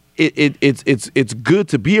it's good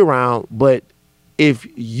to be around, but if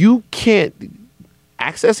you can't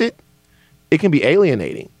access it, it can be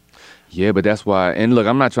alienating. Yeah, but that's why. And look,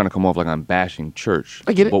 I'm not trying to come off like I'm bashing church.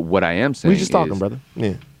 I get it. But what I am saying, we just talking, brother.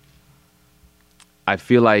 Yeah. I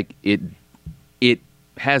feel like it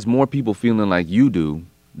has more people feeling like you do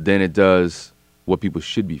than it does what people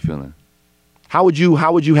should be feeling. How would you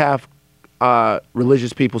have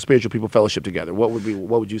religious people, spiritual people fellowship together? What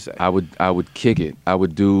would you say? I would kick it.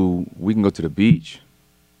 We can go to the beach,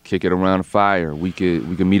 kick it around a fire. We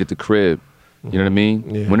could meet at the crib. You know what I mean?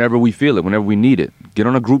 Yeah. Whenever we feel it, whenever we need it. Get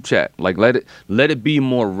on a group chat. Like let it be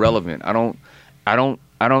more relevant. I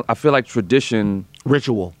feel like tradition,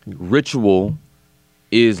 ritual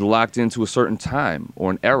is locked into a certain time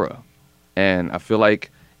or an era. And I feel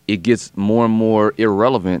like it gets more and more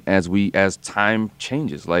irrelevant as time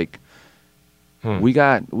changes. Like we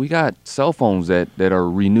got cell phones that are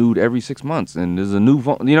renewed every 6 months, and there's a new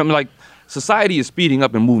phone. You know what I mean? Like society is speeding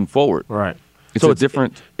up and moving forward. Right. It's so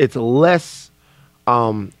different. It's less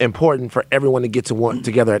important for everyone to get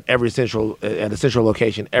together at a central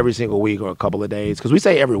location every single week or a couple of days. Because we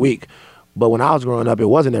say every week, but when I was growing up, it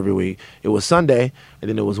wasn't every week. It was Sunday, and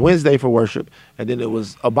then it was Wednesday for worship, and then it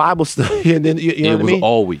was a Bible study, and then you know what I mean? It was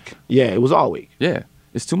all week. Yeah, it was all week. Yeah,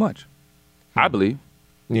 it's too much, I believe.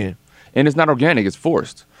 Yeah, and it's not organic; it's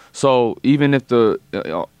forced. So even if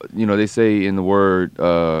they say in the word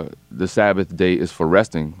the Sabbath day is for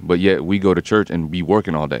resting, but yet we go to church and be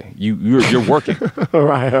working all day. You're working.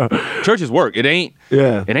 Right. Church is work. It ain't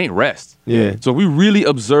rest. Yeah. So if we really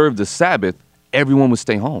observe the Sabbath, everyone would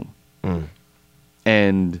stay home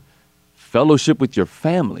and fellowship with your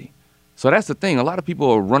family. So that's the thing. A lot of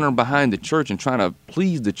people are running behind the church and trying to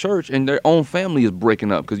please the church, and their own family is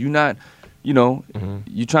breaking up because you're not. You're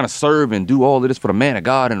trying to serve and do all of this for the man of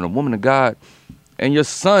God and the woman of God, and your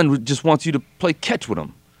son just wants you to play catch with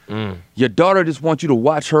him. Your daughter just wants you to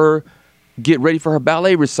watch her get ready for her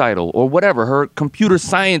ballet recital or whatever, her computer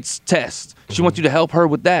science test. She wants you to help her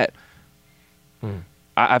with that.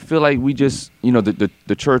 I feel like we just,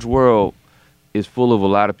 the church world is full of a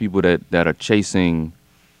lot of people that are chasing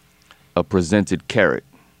a presented carrot.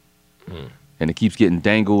 And it keeps getting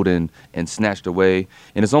dangled and snatched away.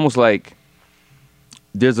 And it's almost like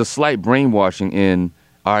there's a slight brainwashing in,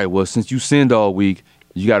 all right, well, since you sinned all week,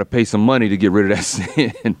 you got to pay some money to get rid of that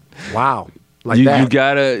sin. Wow. Like you, that. You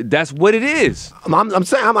gotta. That's what it is. I'm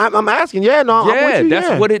saying. I'm asking. Yeah, no. Yeah,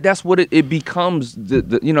 I'm with you, that's what it becomes.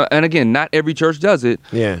 And again, not every church does it.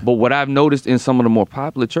 Yeah. But what I've noticed in some of the more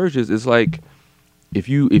popular churches is like, if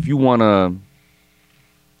you want to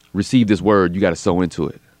receive this word, you got to sow into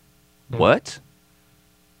it. What?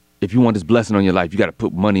 If you want this blessing on your life, you got to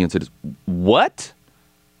put money into this. What?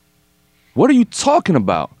 What are you talking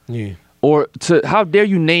about? Yeah. Or how dare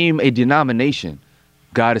you name a denomination?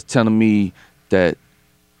 God is telling me that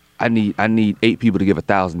I need 8 people to give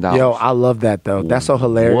 $1,000. Yo, I love that though. That's so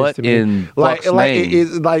hilarious what to me. In like name?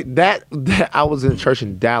 It's like that. I was in a church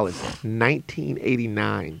in Dallas,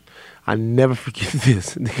 1989. I never forget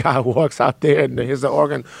this. The guy walks out there and here's the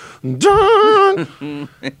organ. And I'm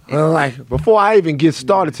like, before I even get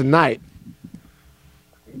started tonight,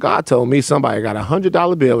 God told me somebody got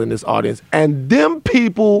 $100 bill in this audience, and them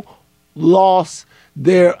people lost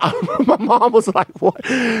their. My mom was like, "What?"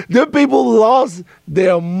 Them people lost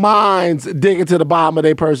their minds digging to the bottom of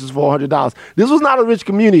their purses for $100. This was not a rich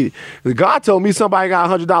community. God told me somebody got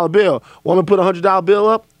 $100 bill. Want me to put $100 bill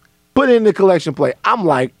up? Put it in the collection plate. I'm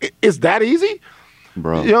like, it's that easy?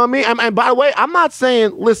 Bro. You know what I mean? And by the way, I'm not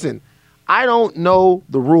saying, listen, I don't know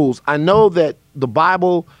the rules. I know that the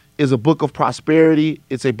Bible is a book of prosperity.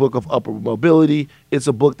 It's a book of upward mobility. It's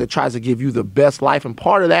a book that tries to give you the best life, and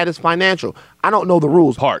part of that is financial. I don't know the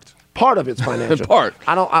rules. Part of it's financial.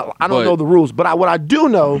 I don't know the rules. But what I do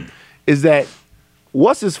know is that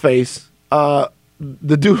what's his face? The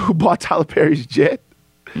dude who bought Tyler Perry's jet.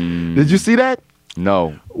 Did you see that?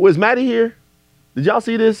 No. Was Maddie here? Did y'all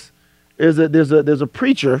see this? There's a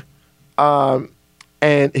preacher,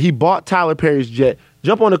 and he bought Tyler Perry's jet.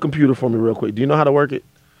 Jump on the computer for me real quick. Do you know how to work it?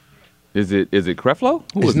 Is it Creflo?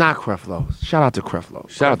 It's not Creflo. Shout out to Creflo.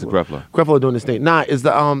 Shout out to Creflo. Creflo doing this thing. Nah, it's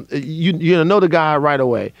the you know the guy right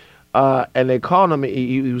away. And they called him.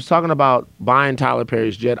 He was talking about buying Tyler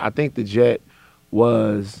Perry's jet. I think the jet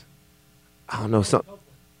was, I don't know,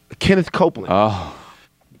 Kenneth Copeland. Oh.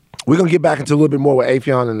 We're going to get back into a little bit more with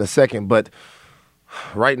Affion in a second, but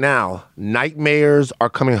right now, Nightmares Are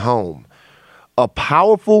Coming Home. A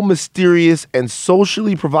powerful, mysterious, and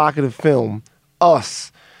socially provocative film,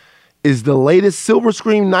 Us, is the latest silver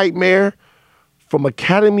screen nightmare from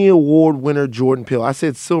Academy Award winner Jordan Peele. I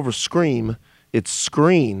said silver scream. It's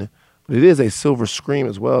screen, but it is a silver scream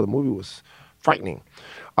as well. The movie was frightening.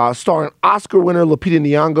 Starring Oscar winner Lupita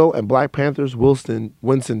Nyong'o and Black Panther's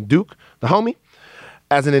Winston Duke, the homie,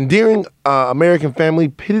 as an endearing American family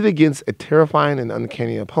pitted against a terrifying and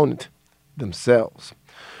uncanny opponent, themselves.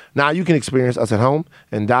 Now you can experience Us at home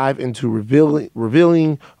and dive into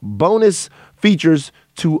revealing bonus features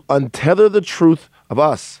to untether the truth of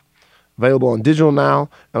Us. Available on digital now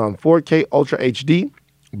and on 4K Ultra HD,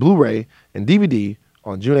 Blu-ray, and DVD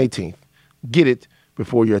on June 18th. Get it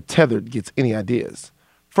before your tethered gets any ideas.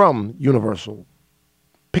 From Universal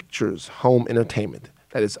Pictures Home Entertainment.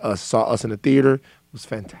 That is Us. Saw Us in the theater. It was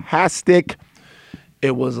fantastic.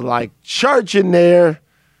 It was like church in there.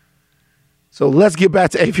 So let's get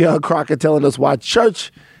back to Affion Crockett telling us why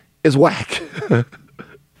church is whack.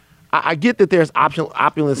 I get that there's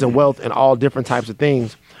opulence and wealth and all different types of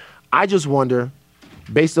things. I just wonder,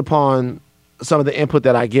 based upon some of the input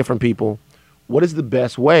that I get from people, what is the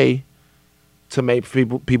best way to make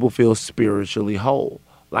people feel spiritually whole?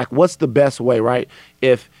 Like, what's the best way, right?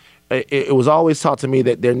 If it was always taught to me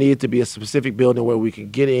that there needed to be a specific building where we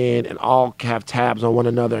could get in and all have tabs on one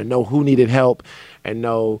another and know who needed help and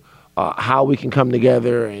know how we can come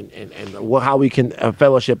together and how we can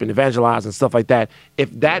fellowship and evangelize and stuff like that. If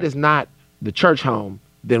that is not the church home,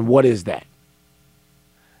 then what is that?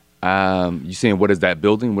 You saying what is that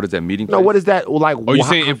building? What is that meeting place? No, what is that like? Oh, you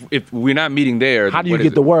saying if we're not meeting there? How do you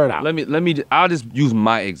get the word out? Let me. I'll just use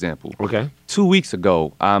my example. Okay. 2 weeks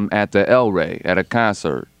ago, I'm at the El Rey at a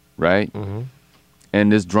concert, right? Mm-hmm.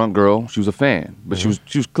 And this drunk girl, she was a fan, but she was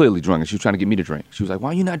clearly drunk, and she was trying to get me to drink. She was like, "Why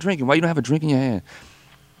are you not drinking? Why you don't have a drink in your hand?"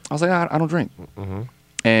 I was like, I don't drink. Mm-hmm.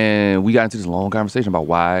 And we got into this long conversation about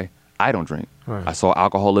why I don't drink. Right. I saw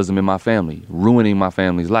alcoholism in my family, ruining my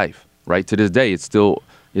family's life. Right to this day, it still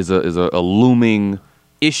is a looming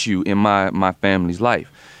issue in my family's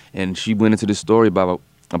life. And she went into this story about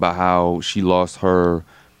how she lost her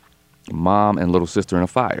mom and little sister in a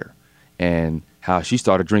fire, and how she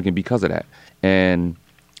started drinking because of that. And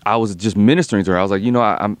I was just ministering to her. I was like,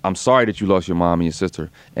 I'm sorry that you lost your mom and your sister,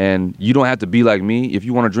 and you don't have to be like me. If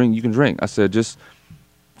you want to drink, you can drink. I said, just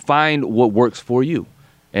find what works for you.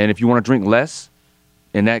 And if you want to drink less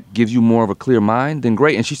and that gives you more of a clear mind, then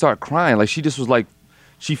great. And she started crying. Like, she just was like,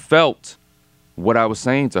 she felt what I was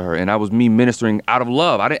saying to her, and I was me ministering out of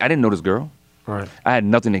love. I didn't know this girl. Right. I had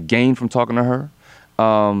nothing to gain from talking to her.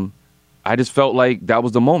 I just felt like that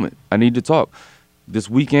was the moment. I needed to talk. This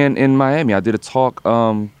weekend in Miami, I did a talk.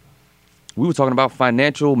 We were talking about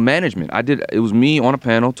financial management. It was me on a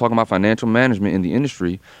panel talking about financial management in the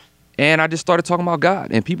industry, and I just started talking about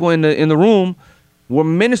God. And people in the room were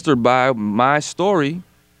ministered by my story.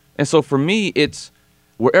 And so for me, it's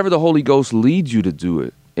wherever the Holy Ghost leads you to do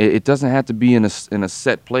it. It doesn't have to be in a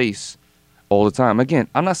set place all the time. Again,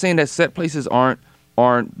 I'm not saying that set places aren't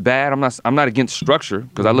bad. I'm not against structure,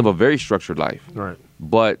 because I live a very structured life. Right.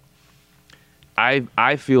 But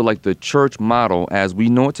I feel like the church model as we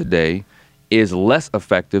know it today is less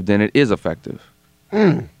effective than it is effective.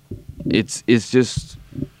 It's just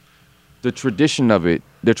the tradition of it.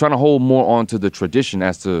 They're trying to hold more on to the tradition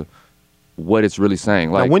as to what it's really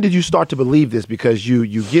saying. Like, now, when did you start to believe this? Because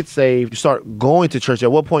you get saved, you start going to church.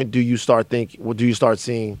 At what point do you start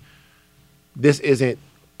seeing this isn't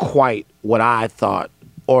quite what I thought,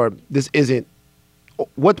 or this isn't?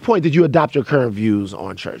 What point did you adopt your current views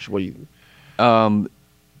on church?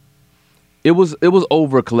 It was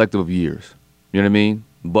over a collective of years. You know what I mean?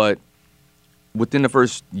 But within the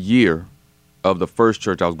first year of the first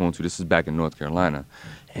church I was going to, this is back in North Carolina,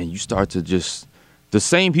 and you start to just, the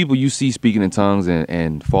same people you see speaking in tongues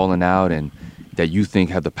and falling out and that you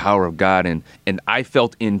think have the power of God, and I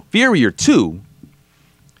felt inferior to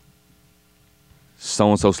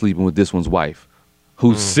so-and-so sleeping with this one's wife,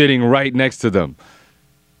 who's sitting right next to them.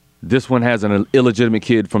 This one has an illegitimate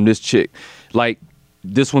kid from this chick. Like,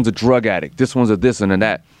 this one's a drug addict. This one's a this and a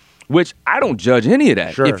that. Which I don't judge any of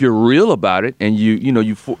that. Sure. If you're real about it and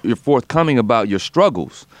you're forthcoming about your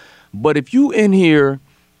struggles. But if you in here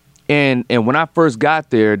and when I first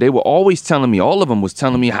got there, they were always telling me, all of them was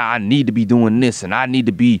telling me how I need to be doing this and I need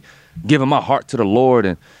to be giving my heart to the Lord.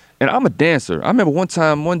 And I'm a dancer. I remember one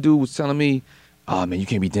time one dude was telling me, "Oh man, you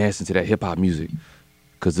can't be dancing to that hip hop music,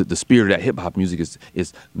 because the spirit of that hip hop music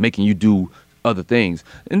is making you do other things."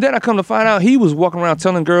 And then I come to find out he was walking around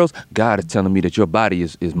telling girls, "God is telling me that your body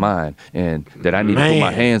is mine and that I need to put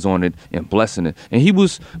my hands on it and blessing it." And he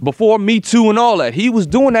was, before Me Too and all that, he was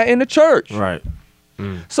doing that in the church. Right.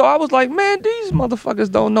 So I was like, man, these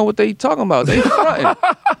motherfuckers don't know what they talking about. They fronting.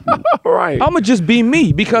 Right. I'ma just be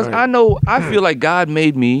me, because I feel like God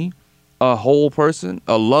made me a whole person,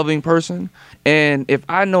 a loving person. And if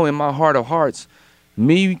I know in my heart of hearts,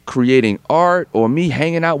 me creating art or me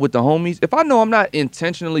hanging out with the homies, if I know I'm not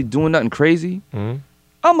intentionally doing nothing crazy, I'm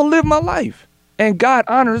gonna live my life, and God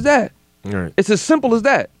honors that. Right. It's as simple as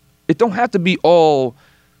that. It don't have to be all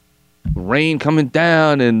rain coming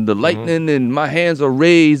down and the lightning and my hands are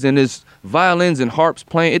raised and there's violins and harps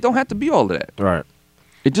playing. It don't have to be all of that. Right.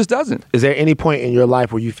 It just doesn't. Is there any point in your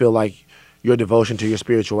life where you feel like your devotion to your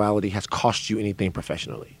spirituality has cost you anything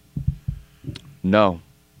professionally? No.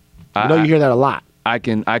 I know you hear that a lot. I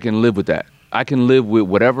can live with that. I can live with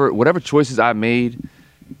whatever choices I made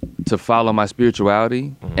to follow my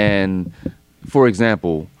spirituality. And for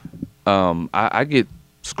example, I get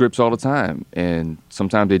scripts all the time, and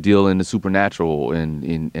sometimes they deal in the supernatural and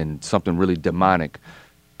in something really demonic.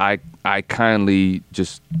 I kindly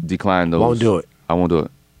just decline those. Won't do it. I won't do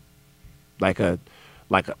it. Like The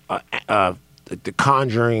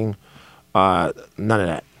Conjuring, none of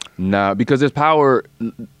that. Nah, because there's power.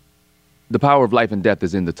 The power of life and death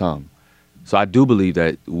is in the tongue. So I do believe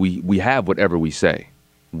that we have whatever we say,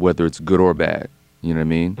 whether it's good or bad. You know what I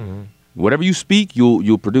mean? Mm-hmm. Whatever you speak,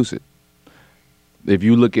 you'll produce it. If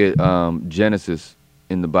you look at Genesis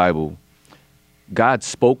in the Bible, God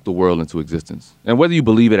spoke the world into existence. And whether you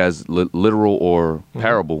believe it as literal or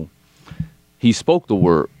parable, he spoke the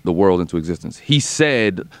world into existence. He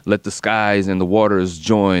said, let the skies and the waters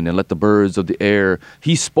join and let the birds of the air.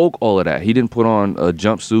 He spoke all of that. He didn't put on a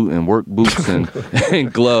jumpsuit and work boots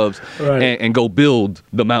and gloves and go build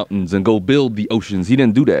the mountains and go build the oceans. He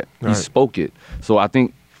didn't do that. He spoke it. So I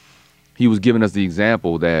think he was giving us the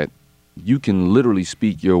example that you can literally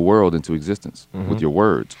speak your world into existence with your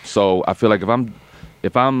words. So I feel like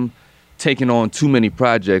if I'm taking on too many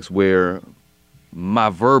projects where my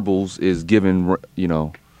verbals is giving it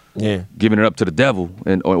up to the devil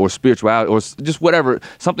or spirituality or just whatever,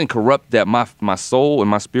 something corrupt that my soul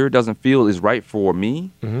and my spirit doesn't feel is right for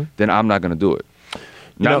me, then I'm not going to do it.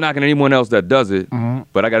 Not knocking anyone else that does it,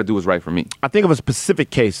 but I got to do what's right for me. I think of a specific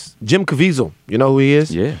case, Jim Caviezel. You know who he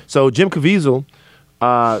is? Yeah. So Jim Caviezel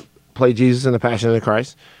played Jesus in The Passion of the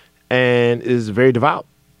Christ and is very devout.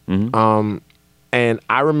 And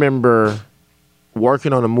I remember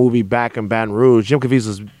working on a movie back in Baton Rouge. Jim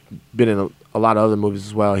Caviezel's been in a lot of other movies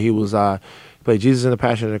as well. He was played Jesus in The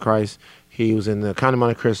Passion of the Christ. He was in The Count of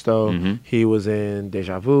Monte Cristo. He was in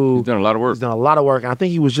Deja Vu. He's done a lot of work. He's done a lot of work. And I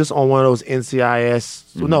think he was just on one of those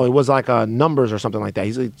NCIS. No, it was like Numbers or something like that.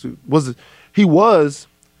 He was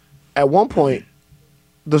at one point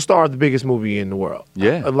the star of the biggest movie in the world.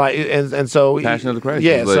 Yeah. So Passion of the Christ.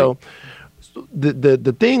 Yeah. So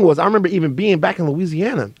the thing was, I remember even being back in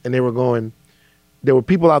Louisiana, and they were going. There were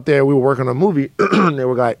people out there. We were working on a movie. And they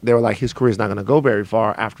were like, his career's not going to go very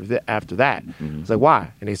far after that. It's like,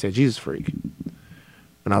 why? And they said, Jesus freak.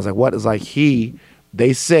 And I was like, what? It's like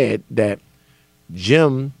they said that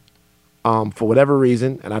Jim, for whatever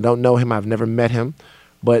reason, and I don't know him, I've never met him,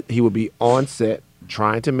 but he would be on set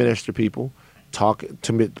trying to minister to people, talking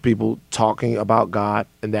about God,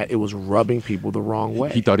 and that it was rubbing people the wrong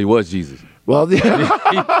way. He thought he was Jesus. Well,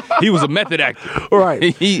 he was a method actor.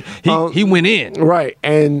 Right. He went in. Right.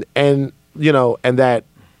 And that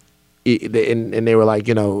and they were like,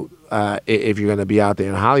 if you're going to be out there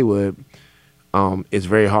in Hollywood, it's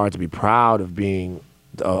very hard to be proud of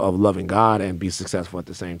of loving God and be successful at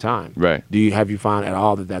the same time. Right. Have you found at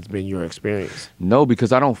all that that's been your experience? No,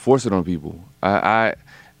 because I don't force it on people.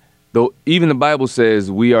 Though even the Bible says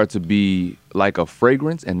we are to be like a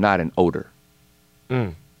fragrance and not an odor.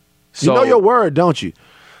 So, you know your word, don't you?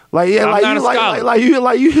 Like, yeah, I'm like not you, a scholar. like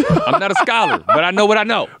you. I'm not a scholar, but I know what I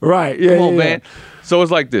know. Right. Yeah. Come on, man. So it's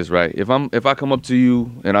like this, right? If I come up to you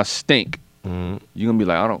and I stink, you're gonna be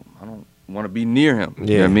like, I don't want to be near him. Yeah.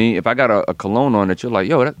 You know what I mean? If I got a cologne on that, you're like,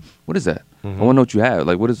 yo, what is that? I want to know what you have.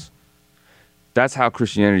 Like, what is? That's how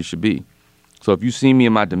Christianity should be. So if you see me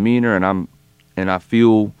in my demeanor and I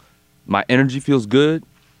feel my energy feels good.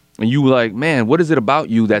 And you like, man, what is it about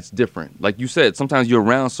you that's different? Like you said, sometimes you're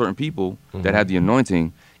around certain people that have the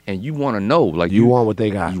anointing, and you want to know, like you want what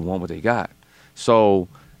they got. You want what they got. So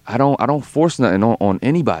I don't force nothing on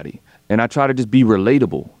anybody, and I try to just be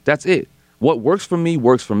relatable. That's it. What works for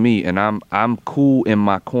me, and I'm cool in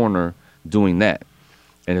my corner doing that.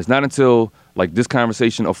 And it's not until like this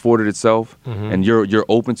conversation afforded itself, and you're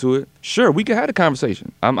open to it. Sure, we can have a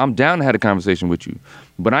conversation. I'm down to have a conversation with you,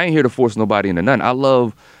 but I ain't here to force nobody into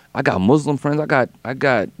nothing. I got Muslim friends. I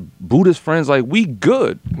got Buddhist friends. Like, we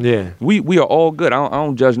good. Yeah. We are all good. I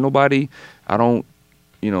don't judge nobody. I don't,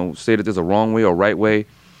 say that there's a wrong way or right way.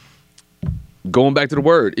 Going back to the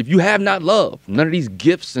word, if you have not love, none of these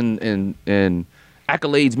gifts and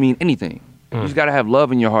accolades mean anything. You just got to have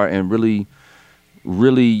love in your heart and really,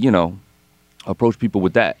 really, approach people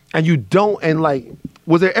with that. And you don't. And like,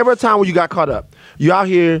 was there ever a time where you got caught up? You out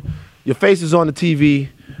here, your face is on the TV.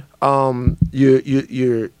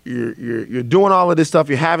 You're doing all of this stuff.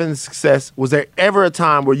 You're having success. Was there ever a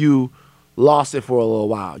time where you lost it for a little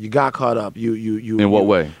while? You got caught up. You. In what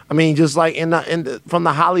way? I mean, just like from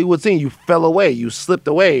the Hollywood scene, you fell away. You slipped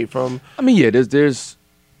away from. I mean, yeah. There's.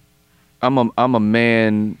 I'm a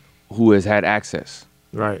man who has had access.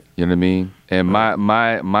 Right. You know what I mean? And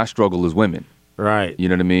my struggle is women. Right. You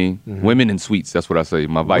know what I mean? Mm-hmm. Women in sweets. That's what I say.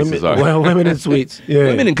 My vices are. Well, women in sweets. Yeah.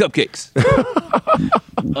 Women in cupcakes.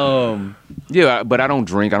 Yeah, but I don't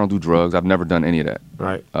drink. I don't do drugs. I've never done any of that.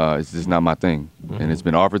 Right. It's just not my thing. Mm-hmm. And it's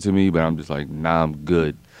been offered to me, but I'm just like, nah, I'm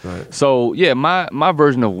good. Right. So, yeah, my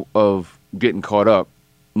version of getting caught up,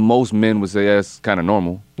 most men would say that's kind of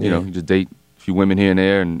normal. You know, you just date a few women here and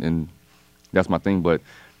there, and that's my thing. But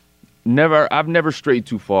I've never strayed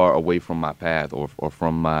too far away from my path or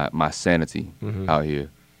from my sanity out here.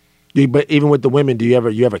 Yeah, but even with the women, do you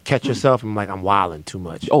ever catch yourself and like, I'm wilding too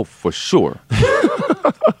much? Oh, for sure.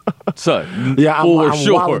 Son, yeah, I'm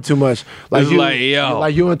sure. Wilding too much. Like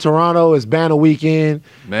you in Toronto, it's banner weekend,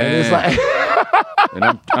 man. And it's like,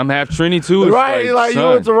 and I'm half Trini too. It's right, like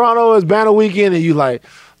you in Toronto, it's banner weekend, and you like,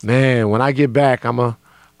 man, when I get back, I'm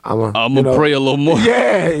gonna pray a little more.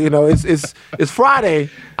 Yeah, it's Friday.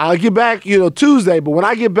 I'll get back, Tuesday. But when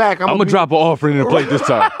I get back, I'm gonna drop an offering in the plate this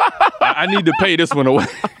time. I need to pay this one away.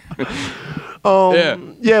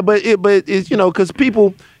 Yeah, but it's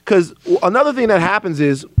because another thing that happens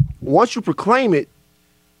is once you proclaim it,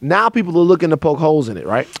 now people are looking to poke holes in it,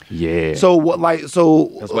 right? Yeah. So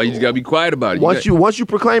that's why you just gotta be quiet about it. Once you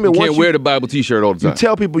proclaim it, you can't wear the Bible T-shirt all the time. You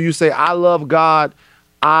tell people, you say, I love God.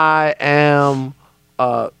 I am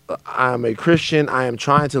a Christian. I am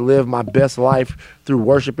trying to live my best life through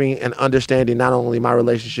worshiping and understanding not only my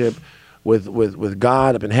relationship with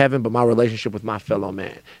God up in heaven, but my relationship with my fellow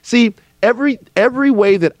man. See, every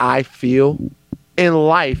way that I feel in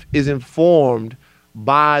life is informed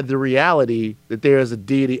by the reality that there is a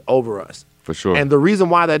deity over us. For sure. And the reason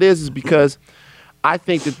why that is because I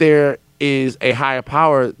think that there is a higher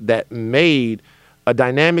power that made a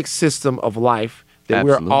dynamic system of life that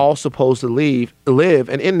Absolutely. We're all supposed to live,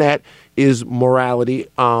 and in that is morality,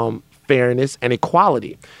 fairness, and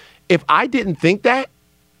equality. If I didn't think that,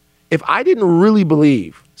 if I didn't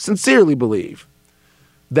really sincerely believe,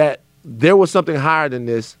 that there was something higher than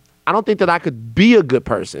this, I don't think that I could be a good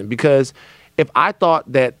person, because if I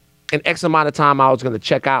thought that in X amount of time I was going to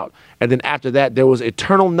check out, and then after that there was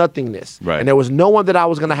eternal nothingness, right. and there was no one that I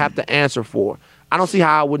was going to have to answer for, I don't see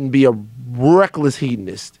how I wouldn't be a reckless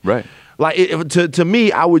hedonist. Right. Like to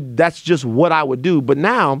me, that's just what I would do. But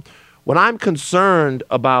now, when I'm concerned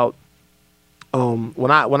about,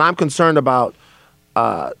 when I'm concerned about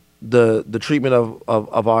the treatment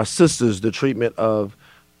of our sisters, the treatment of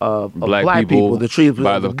black people, the treatment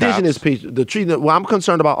of indigenous people, the treatment. Well, I'm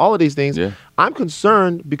concerned about all of these things. Yeah. I'm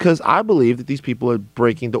concerned because I believe that these people are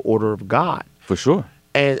breaking the order of God. For sure.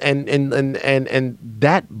 And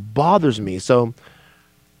that bothers me. So.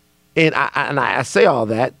 And I say all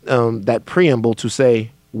that, that preamble to say,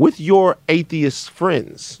 with your atheist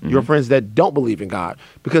friends, your friends that don't believe in God,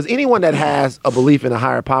 because anyone that has a belief in a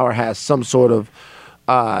higher power has some sort of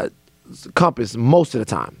compass most of the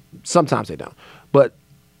time. Sometimes they don't. But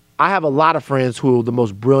I have a lot of friends who are the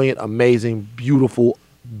most brilliant, amazing, beautiful,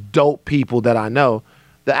 dope people that I know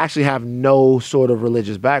that actually have no sort of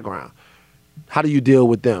religious background. How do you deal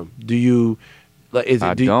with them? Do you... Do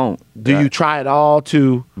you try it all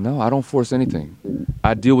to... No, I don't force anything.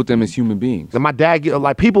 I deal with them as human beings. And my dad,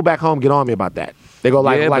 people back home get on me about that. They go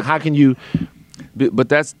how can you... But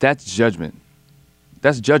that's judgment.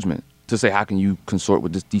 That's judgment to say, how can you consort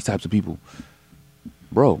with these types of people?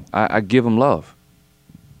 Bro, I give them love.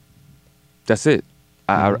 That's it.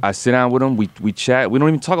 I sit down with them. We chat. We don't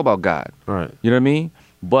even talk about God. Right. You know what I mean?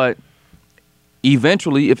 But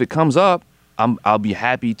eventually, if it comes up, I'll be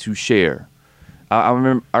happy to share. I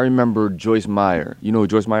remember Joyce Meyer. You know who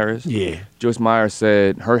Joyce Meyer is? Yeah. Joyce Meyer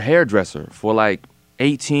said her hairdresser for like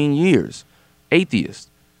 18 years, atheist.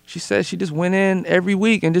 She said she just went in every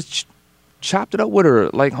week and just chopped it up with her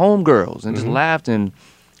like homegirls and just laughed and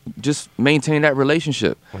just maintained that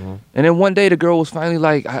relationship. And then one day the girl was finally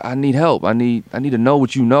like, I need help. I need to know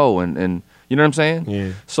what you know. And you know what I'm saying?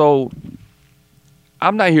 Yeah. So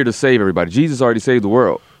I'm not here to save everybody. Jesus already saved the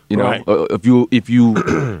world. You know, right. If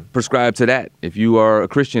you prescribe to that, if you are a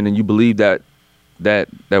Christian and you believe that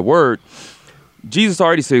word, Jesus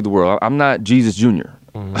already saved the world. I'm not Jesus Jr.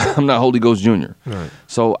 I'm not Holy Ghost Jr. Right.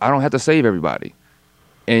 So I don't have to save everybody.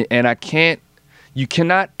 And you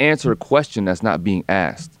cannot answer a question that's not being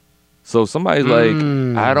asked. So somebody's like,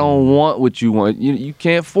 I don't want what you want. You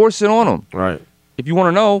can't force it on them. Right. If you want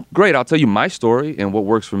to know, great, I'll tell you my story and what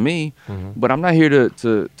works for me, but I'm not here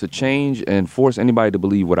to change and force anybody to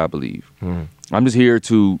believe what I believe. I'm just here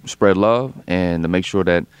to spread love and to make sure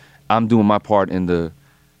that I'm doing my part in the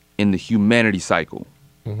humanity cycle.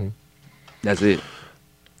 That's it.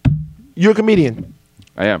 You're a comedian.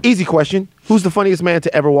 I am. Easy question. Who's the funniest man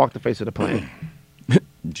to ever walk the face of the planet?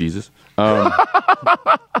 Jesus.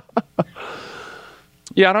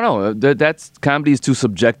 Yeah, I don't know. That's comedy is too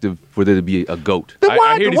subjective for there to be a GOAT.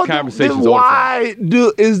 I hear these conversations all the time.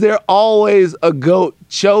 Why is there always a GOAT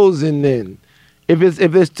chosen then? If it's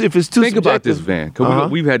too Think subjective. about this, Van.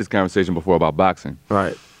 Because we've had this conversation before about boxing.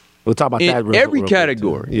 Right. We'll talk about that in every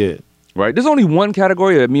category. Yeah. Right. There's only one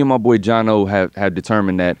category that me and my boy John O have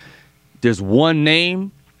determined that there's one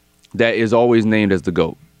name that is always named as the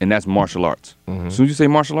GOAT, and that's martial arts. As soon as you say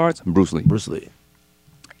martial arts, Bruce Lee. Bruce Lee.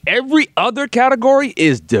 Every other category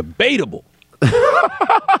is debatable.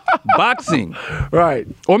 Boxing. Right.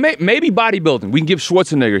 Or maybe bodybuilding. We can give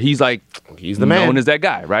Schwarzenegger. He's the man. Known as that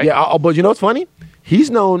guy, right? Yeah, but you know what's funny?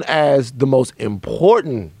 He's known as the most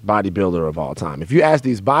important bodybuilder of all time. If you ask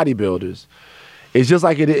these bodybuilders, it's just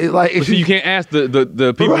like it like. So you can't ask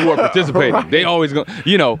the people who are participating. Right. They always go,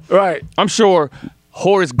 Right. I'm sure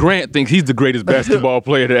Horace Grant thinks he's the greatest basketball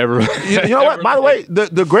player to ever. You know what? By the way,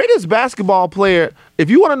 the greatest basketball player, if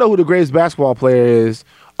you want to know who the greatest basketball player is,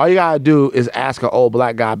 all you got to do is ask an old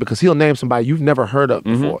black guy because he'll name somebody you've never heard of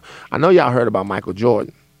before. I know y'all heard about Michael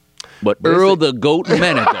Jordan. But Earl the GOAT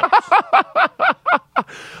Manigault.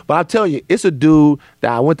 But I'll tell you, it's a dude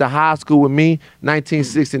that I went to high school with me,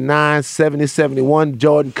 1969, 70, 71.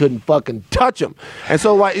 Jordan couldn't fucking touch him. And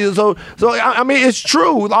so, I mean, it's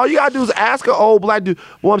true. All you gotta do is ask an old black dude.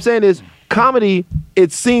 What I'm saying is, comedy,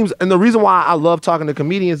 it seems, and the reason why I love talking to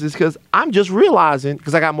comedians is because I'm just realizing,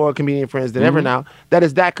 because I got more comedian friends than ever now, that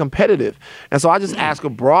it's that competitive. And so I just ask a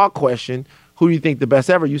broad question, who do you think the best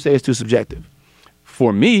ever? You say it's too subjective.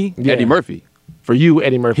 For me, Eddie Murphy. For you,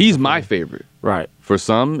 Eddie Murphy. He's my favorite. Right. For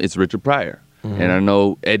some, it's Richard Pryor. And I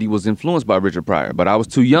know Eddie was influenced by Richard Pryor, but I was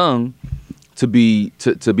too young to be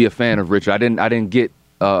a fan of Richard. I didn't get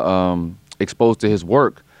exposed to his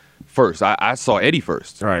work first. I saw Eddie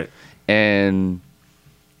first. Right. And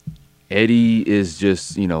Eddie is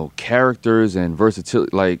just, characters and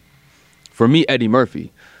versatility. Like, for me, Eddie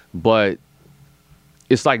Murphy. But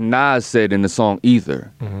it's like Nas said in the song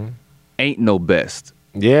Ether, ain't no best.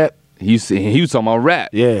 Yeah. He was talking about rap.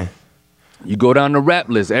 Yeah. You go down the rap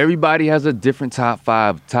list, everybody has a different top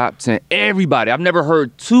 5, top 10. Everybody. I've never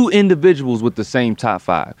heard 2 individuals with the same top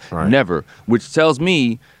 5. Right. Never. Which tells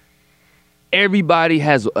me everybody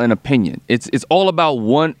has an opinion. It's all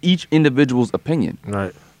about each individual's opinion.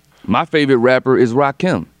 Right. My favorite rapper is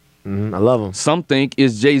Rakim. I love him. Some think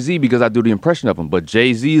it's Jay-Z because I do the impression of him, but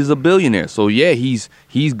Jay-Z is a billionaire. So yeah, he's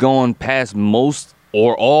gone past most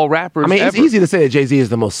or all rappers. I mean, ever. It's easy to say that Jay-Z is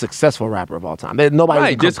the most successful rapper of all time. Nobody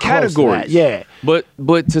right, just categories. Yeah.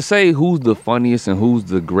 But to say who's the funniest and who's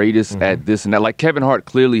the greatest at this and that, like Kevin Hart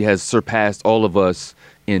clearly has surpassed all of us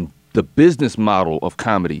in the business model of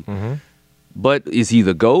comedy. But is he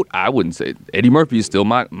the GOAT? I wouldn't say. Eddie Murphy is still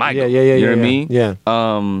my GOAT. Yeah. You know what I mean? Yeah.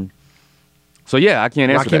 So yeah, I can't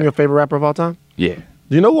answer that. Rakim, your favorite rapper of all time? Yeah.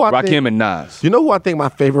 You know who I Rakim think, and Nas. You know who I think my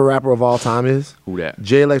favorite rapper of all time is? Who that?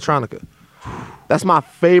 Jay Electronica. That's my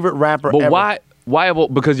favorite rapper ever. But why?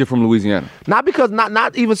 Because you're from Louisiana.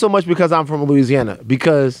 Not even so much because I'm from Louisiana.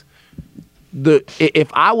 Because if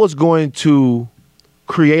I was going to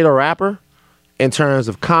create a rapper in terms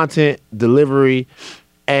of content, delivery,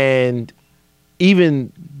 and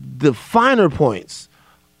even the finer points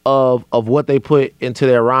of what they put into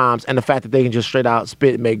their rhymes and the fact that they can just straight out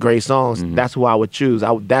spit and make great songs, that's who I would choose.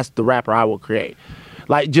 That's the rapper I would create.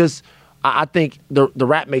 I think the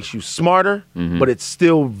rap makes you smarter, but it's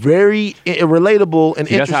still very relatable and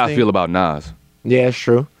interesting. That's how I feel about Nas. Yeah, it's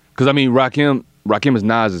true. Because I mean, Rakim is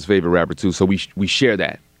Nas's favorite rapper too, so we share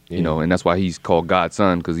that, and that's why he's called God's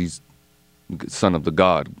son, because he's son of the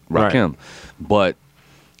God, Rakim. Right. But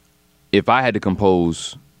if I had to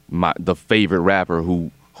compose the favorite rapper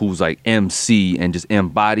who's like MC and just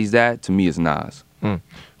embodies that, to me it's Nas.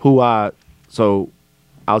 So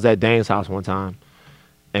I was at Dame's house one time,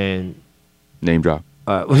 and name drop.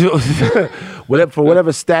 For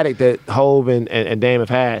whatever static that Hove and Dame have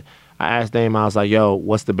had, I asked Dame, I was like, yo,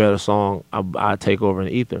 what's the better song? I Take Over in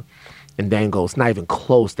Ether. And Dame goes, not even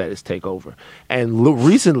close that it's Take Over. And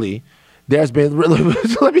recently, there's been,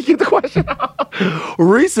 let me get the question out.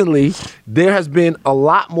 Recently, there has been a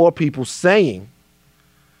lot more people saying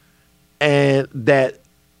and that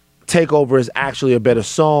Take Over is actually a better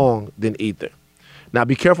song than Ether. Now,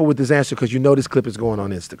 be careful with this answer because you know this clip is going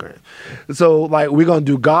on Instagram. So, we're going to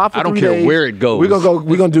do God for 3 days. I don't care where it goes. We're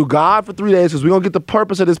going to do God for 3 days because we're going to get the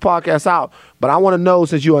purpose of this podcast out. But I want to know,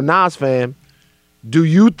 since you're a Nas fan, do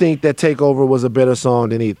you think that Take Over was a better song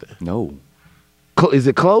than Ether? No. Is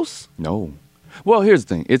it close? No. Well, here's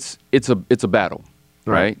the thing. It's a battle,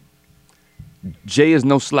 right? Jay is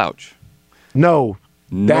no slouch. No.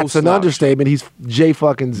 That's an understatement. He's Jay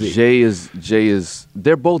Z. Jay is.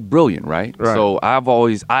 They're both brilliant, right? Right. So I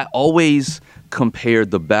always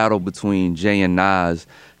compared the battle between Jay and Nas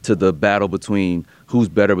to the battle between who's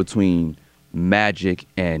better between Magic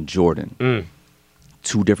and Jordan.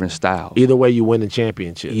 Two different styles. Either way, you win the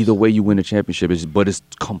championship. Either way, you win the championship, but it's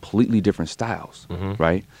completely different styles,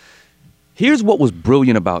 right? Here's what was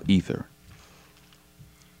brilliant about Ether.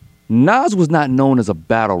 Nas was not known as a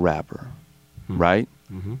battle rapper, right?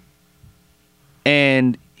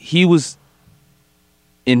 And he was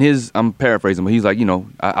in his, I'm paraphrasing, but he's like, you know,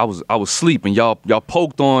 I was sleeping. Y'all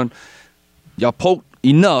poked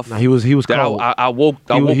enough. Nah, he was that cold. I woke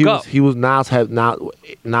up. Nas had not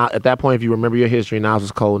at that point. If you remember your history, Nas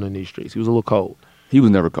was cold in these streets. He was a little cold. He was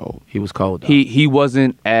never cold. He was cold. Though. He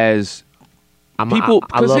wasn't as people.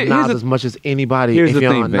 I love Nas as much as anybody. Here's the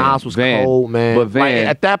thing, Van. Nas was cold, man. But Van, like,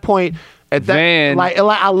 at that point, Van,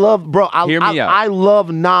 I love, bro. I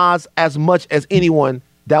love Nas as much as anyone.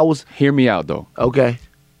 That was. Hear me out, though. Okay.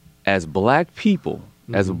 As black people,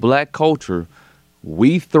 as a black culture,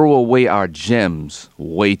 we throw away our gems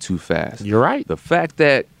way too fast. You're right. The fact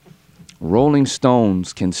that Rolling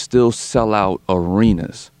Stones can still sell out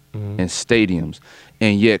arenas and stadiums,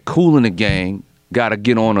 and yet Kool and the Gang got to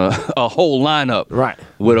get on a whole lineup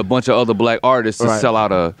with a bunch of other black artists to sell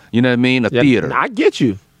out a, you know what I mean, a theater. I get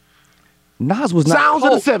you. Nas was not Sounds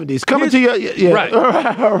cold. of the 70s coming to you. Right.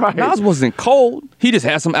 right. Nas wasn't cold. He just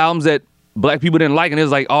had some albums that black people didn't like, and it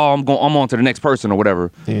was like, oh, I'm on to the next person or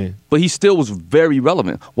whatever. Yeah. But he still was very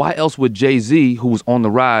relevant. Why else would Jay-Z, who was on the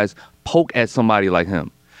rise, poke at somebody like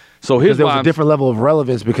him? So here's there was a different level of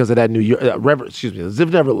relevance because of that New York excuse me. There was a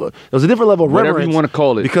different level of whatever reverence. You want to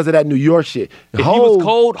call it because of that New York shit. If he was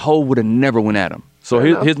cold, Hov would have never went at him. So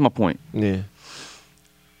here's my point. Yeah.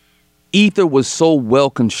 Ether was so well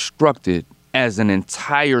constructed as an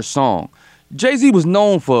entire song. Jay-Z was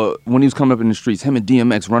known for, when he was coming up in the streets, him and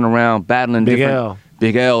DMX run around battling Big L.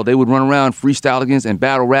 Big L. They would run around, freestyle against and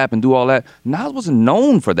battle rap and do all that. Nas wasn't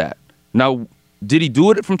known for that. Now, did he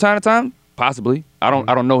do it from time to time? Possibly. I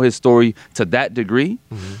don't know his story to that degree.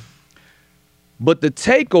 But the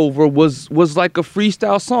Takeover was like a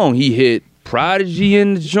freestyle song. He hit Prodigy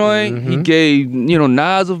in the joint. He gave,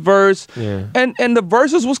 Nas a verse. Yeah. And the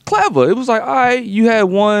verses was clever. It was like, all right, you had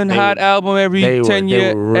one hot album every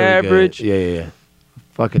 10-year really average. Good. Yeah.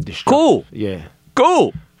 Fucking destructive. Cool. Yeah.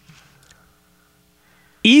 Cool.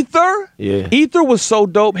 Ether? Yeah. Ether was so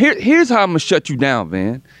dope. Here's how I'm going to shut you down,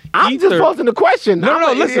 Van. I'm just posing the question.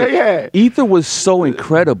 No, listen. Yeah. Ether was so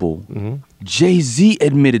incredible. Jay-Z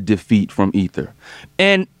admitted defeat from Ether.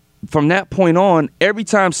 And from that point on, every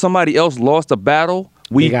time somebody else lost a battle,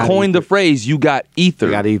 we coined the phrase, you got Ether.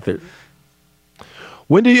 You got Ether.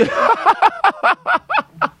 When do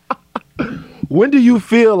you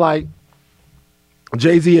feel like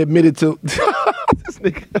Jay-Z admitted to this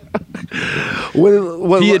nigga?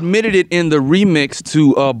 He admitted it in the remix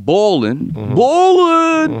to Ballin'.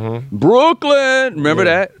 Ballin'! Brooklyn! Remember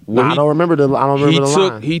that? I don't remember the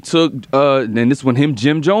line. He took, and this is when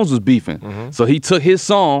Jim Jones was beefing. So he took his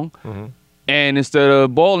song, and instead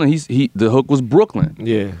of Ballin', the hook was Brooklyn.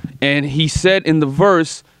 Yeah. And he said in the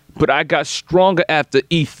verse, but I got stronger after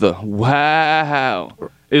Ether. Wow.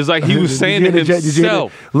 It's like he was saying to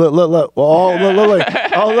himself. Look. Oh, look.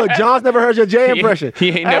 Oh, look. John's never heard your Jay impression. He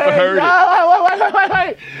ain't never heard it.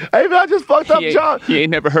 Wait. Hey, man, I just fucked up John. He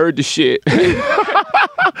ain't never heard the shit.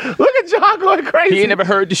 Look at John going crazy. He ain't never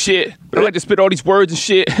heard the shit. But I like to spit all these words and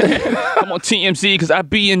shit. I'm on TMZ because I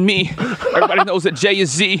be in me. Everybody knows that Jay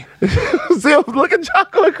is Z. See, look at John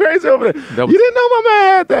going crazy over there. You didn't know my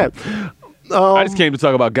man had that. I just came to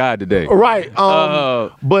talk about God today. Right.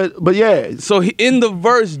 But yeah. So in the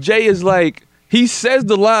verse, Jay is like, he says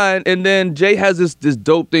the line, and then Jay has this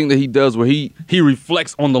dope thing that he does where he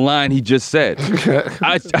reflects on the line he just said.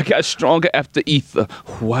 I got stronger after Ether.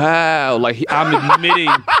 Wow. Like I'm admitting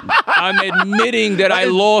that I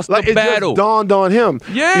lost the battle. It just dawned on him.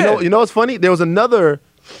 Yeah. You know what's funny? There was another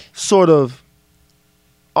sort of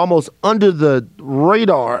almost under the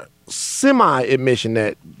radar semi-admission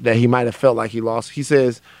that he might have felt like he lost. He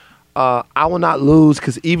says, I will not lose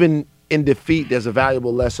because even in defeat, there's a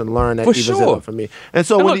valuable lesson learned that evens it for me. And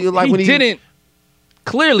so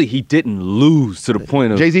clearly he didn't lose to the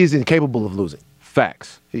point of Jay-Z is incapable of losing.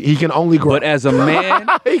 Facts. He can only grow. But as a man,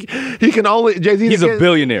 he can only he's a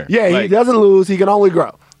billionaire. Yeah, he doesn't lose. He can only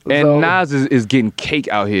grow. And Nas is getting cake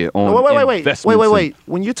out here on investments. Wait.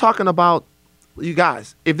 When you're talking about, you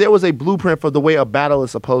guys, if there was a blueprint for the way a battle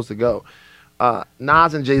is supposed to go,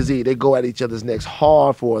 Nas and Jay-Z, they go at each other's necks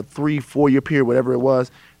hard for a 3-4 year period, whatever it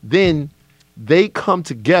was. Then they come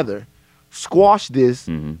together squashed this.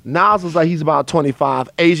 Nas was like, he's about 25,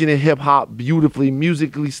 Asian in hip hop, beautifully,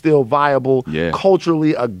 musically still viable,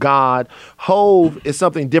 culturally a god. Hove is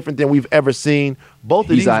something different than we've ever seen. Both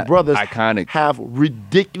of these brothers iconic. Have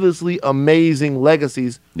ridiculously amazing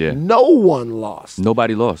legacies. Yeah. No one lost.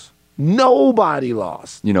 Nobody lost. Nobody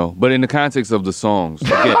lost. You know, but in the context of the songs,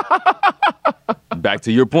 again, back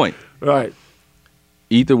to your point. Right.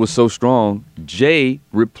 Ether was so strong, Jay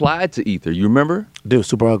replied to Ether. You remember? Dude,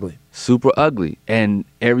 super ugly. Super ugly. And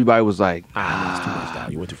everybody was like, it's too much,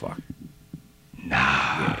 dog. You went too far.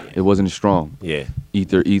 Nah, it wasn't as strong. Yeah.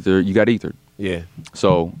 Ether, you got Ether. Yeah.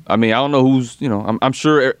 So, I mean, I don't know who's, you know, I'm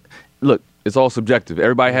sure, look, it's all subjective.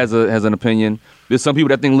 Everybody has an opinion. There's some people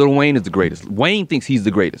that think Lil Wayne is the greatest. Wayne thinks he's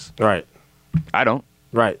the greatest. Right. I don't.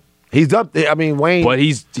 Right. He's up there. I mean, Wayne. But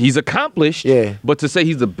he's accomplished. Yeah. But to say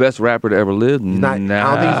he's the best rapper to ever live, nah. I don't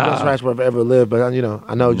think he's the best rapper to ever live. But you know,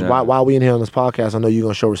 I know while we in here on this podcast, I know you're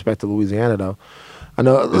gonna show respect to Louisiana, though. I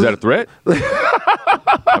know. Is that a threat?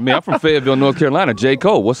 I mean, I'm from Fayetteville, North Carolina. J.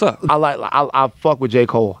 Cole, what's up? I fuck with J.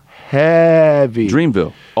 Cole heavy.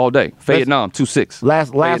 Dreamville all day. Vietnam 2-6.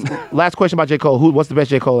 Last question about J. Cole. What's the best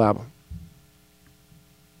J. Cole album?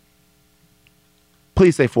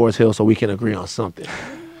 Please say Forest Hill so we can agree on something.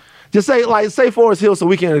 Just say Forest Hills so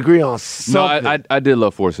we can agree on something. No, I did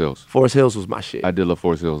love Forest Hills. Forest Hills was my shit. I did love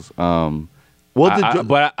Forest Hills. But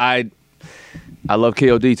I love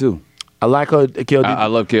KOD too. I like KOD. I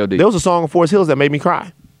love KOD. There was a song on Forest Hills that made me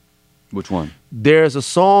cry. Which one? There's a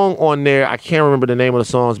song on there. I can't remember the name of the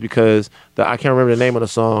songs because I can't remember the name of the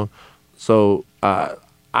song. So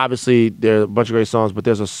obviously there's a bunch of great songs, but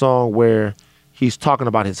there's a song where he's talking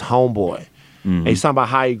about his homeboy. And he's talking about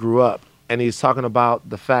how he grew up. And he's talking about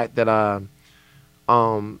the fact that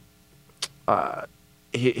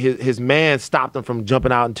his man stopped him from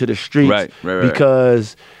jumping out into the streets, right.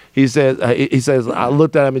 Because he says I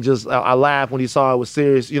looked at him and I laughed when he saw it was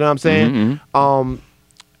serious. You know what I'm saying?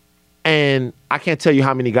 And I can't tell you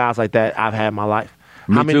how many guys like that I've had in my life.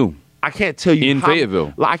 Me too. I can't tell you in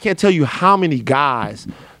Fayetteville. I can't tell you how many guys.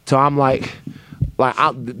 So I'm like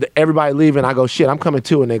everybody leaving. I go, shit, I'm coming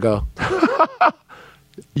too, and they go.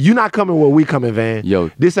 You're not coming where we coming, Van. Yo,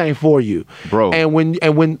 this ain't for you, bro. And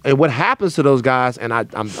what happens to those guys, and I'm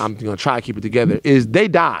gonna try to keep it together, is they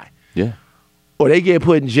die, or they get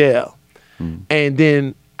put in jail, and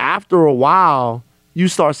then after a while, you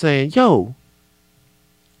start saying, "Yo,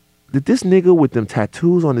 did this nigga with them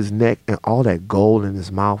tattoos on his neck and all that gold in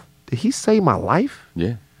his mouth, did he save my life?"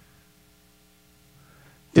 Yeah.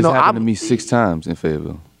 This happened to me 6 times in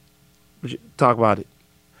Fayetteville. Talk about it.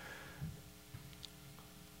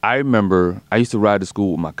 I remember I used to ride to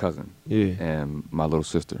school with my cousin and my little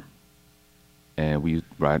sister. And we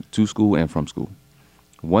ride to school and from school.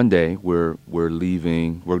 One day we're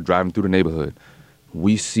driving through the neighborhood.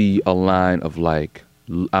 We see a line of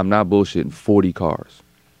I'm not bullshitting, 40 cars.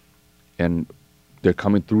 And they're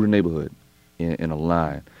coming through the neighborhood in a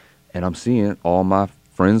line. And I'm seeing all my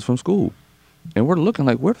friends from school. And we're looking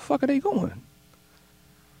like, where the fuck are they going?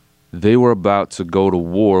 They were about to go to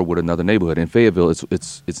war with another neighborhood. In Fayetteville,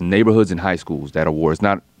 it's neighborhoods and high schools that are war. It's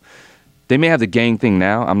not. They may have the gang thing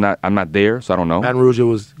now. I'm not there, so I don't know. Baton Rouge, it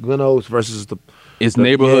was Glen Oaks versus It's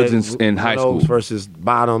neighborhoods in high school. Glen Oaks versus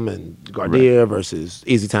Bottom and Gardea versus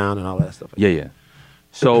Easy Town and all that stuff. Yeah.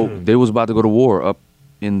 So they was about to go to war up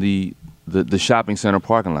in the shopping center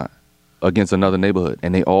parking lot against another neighborhood,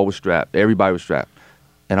 and they all were strapped. Everybody was strapped,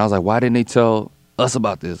 and I was like, why didn't they tell us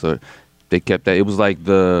about this? Or they kept that. It was like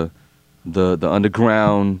the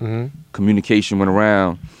underground communication went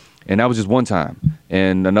around, and that was just one time.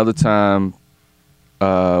 And another time,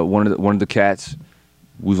 one of the cats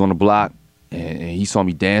was on the block, and he saw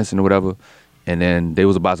me dancing or whatever, and then they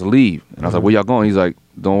was about to leave, and I was like, "Where y'all going?" He's like,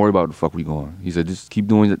 "Don't worry about the fuck we going." He said, "Just keep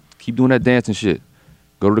doing that dancing shit.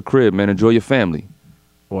 Go to the crib, man. Enjoy your family."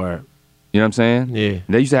 Word. You know what I'm saying? Yeah. And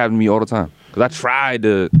that used to happen to me all the time, because I tried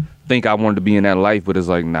to think I wanted to be in that life, but it's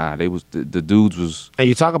like, nah, they was the dudes was. And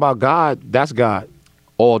you talk about God, that's God.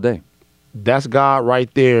 All day. That's God right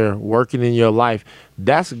there working in your life.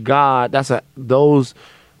 That's God.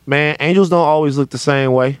 Man, angels don't always look the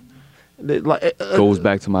same way. Goes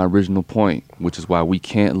back to my original point, which is why we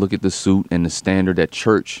can't look at the suit and the standard that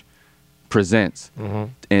church presents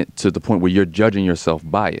and to the point where you're judging yourself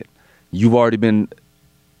by it. You've already been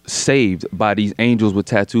saved by these angels with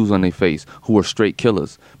tattoos on their face who are straight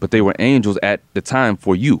killers, but they were angels at the time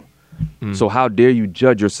for you. So how dare you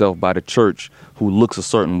judge yourself by the church who looks a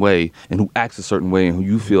certain way and who acts a certain way and who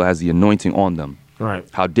you feel has the anointing on them? Right.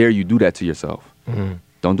 How dare you do that to yourself?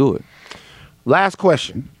 Don't do it. Last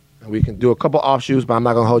question. We can do a couple offshoots, but I'm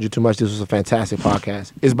not going to hold you too much. This was a fantastic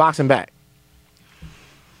podcast. Is boxing back?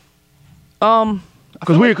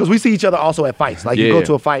 Because we see each other also at fights. Like you go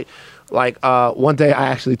to a fight. Like one day I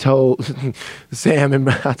actually told Sam and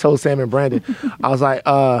Brandon, I was like,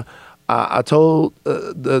 I told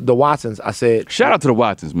the Watsons, I said, shout out to the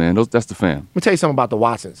Watsons, man. That's the fam. Let me tell you something about the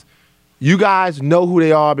Watsons. You guys know who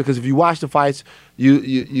they are because if you watch the fights,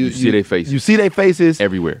 you see their faces. You see their faces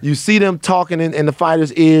everywhere. You see them talking in the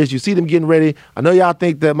fighters' ears. You see them getting ready. I know y'all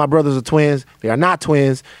think that my brothers are twins. They are not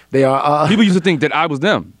twins. They are. People used to think that I was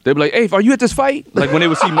them. They'd be like, "Hey, are you at this fight?" Like when they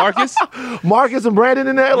would see Marcus, Marcus and Brandon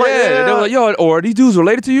in there. Like, yeah, they were like, "Yo, or are these dudes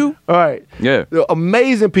related to you?" All right. Yeah. They're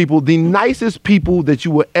amazing people. The nicest people that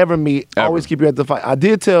you will ever meet. Ever. Always keep you at the fight. I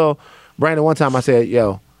did tell Brandon one time. I said,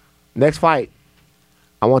 "Yo, next fight."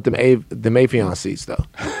 I want them Afion seats though,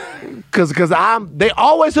 cause they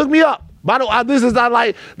always hook me up. By the way, this is not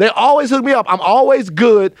like they always hook me up. I'm always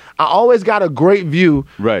good. I always got a great view.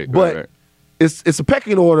 Right. But right. It's a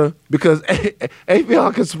pecking order because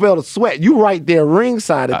Afion can smell the sweat. You right there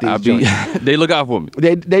ringside at these joints. They look out for me.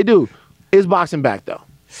 They do. Is boxing back though?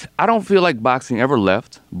 I don't feel like boxing ever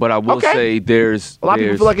left, but I will say there's a lot of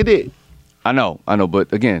people feel like it did. I know.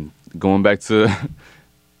 But again, going back to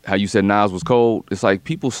how you said Nas was cold, it's like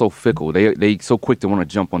people so fickle. They so quick to want to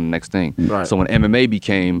jump on the next thing. Right. So when MMA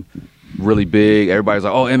became really big, everybody's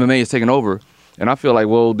like, oh, MMA is taking over. And I feel like,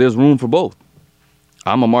 well, there's room for both.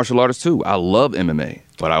 I'm a martial artist too. I love MMA,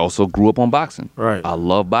 but I also grew up on boxing. Right. I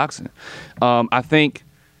love boxing. I think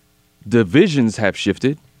divisions have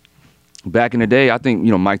shifted. Back in the day, I think,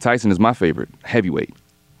 Mike Tyson is my favorite heavyweight.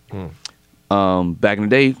 Back in the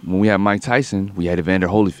day, when we had Mike Tyson, we had Evander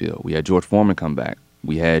Holyfield. We had George Foreman come back.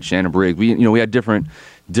 We had Shannon Briggs. We had different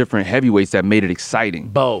heavyweights that made it exciting.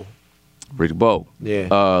 Bo. Rick Bowe. Yeah.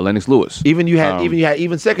 Lennox Lewis.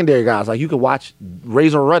 Even secondary guys. Like you could watch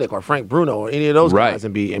Razor Ruddock or Frank Bruno or any of those guys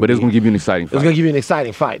and be. But it's going to give you an exciting fight. It's going to give you an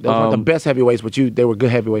exciting fight. Those weren't the best heavyweights, but they were good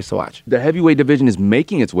heavyweights to watch. The heavyweight division is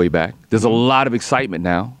making its way back. There's a lot of excitement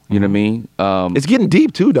now. You know what I mean? It's getting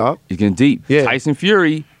deep too, dog. It's getting deep. Yeah. Tyson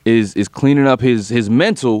Fury is cleaning up his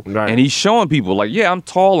mental, and he's showing people like, yeah, I'm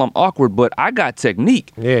tall, I'm awkward, but I got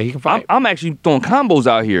technique. Yeah, he can fight. I'm actually throwing combos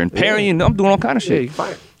out here and parrying. I'm doing all kind of shit. Yeah, he can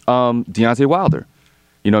fight. Deontay Wilder.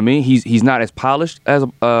 You know what I mean? He's not as polished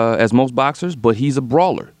as most boxers, but he's a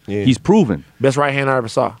brawler. Yeah. He's proven. Best right hand I ever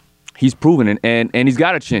saw. He's proven, and he's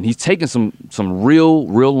got a chin. He's taken some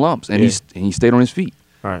real lumps, and he stayed on his feet.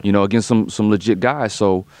 Right. Against some legit guys.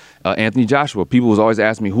 So Anthony Joshua, people was always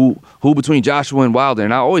asking me who between Joshua and Wilder,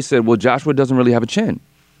 and I always said, well, Joshua doesn't really have a chin,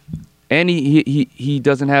 and he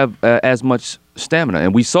doesn't have as much stamina.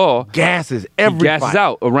 And we saw gasses every fight.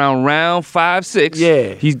 Out around round 5-6.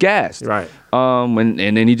 Yeah, he's gassed. Right. And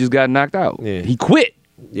then he just got knocked out. Yeah. He quit.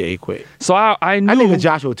 Yeah, he quit. So I knew. I think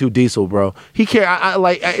Joshua too diesel, bro. He there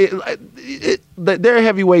are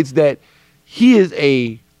heavyweights that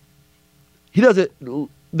he doesn't.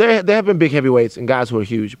 There have been big heavyweights and guys who are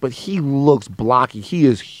huge, but he looks blocky. He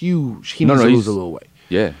is huge. He needs to lose a little weight.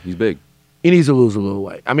 Yeah, he's big. He needs to lose a little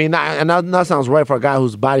weight. I mean, that sounds right for a guy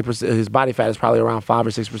whose body fat is probably around 5 or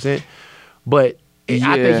 6%. But I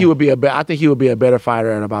think he would be a better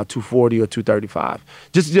fighter at about 240 or 235.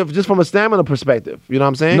 Just from a stamina perspective, you know what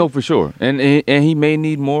I'm saying? No, for sure. And he may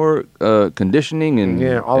need more conditioning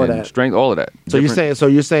and all of that strength, all of that. So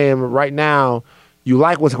you're saying right now you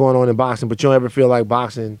like what's going on in boxing, but you don't ever feel like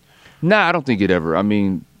boxing. Nah, I don't think it ever. I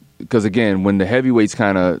mean, because again, when the heavyweights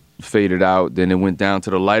kind of faded out, then it went down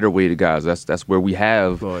to the lighter weighted guys. That's where we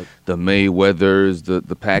have the Mayweathers,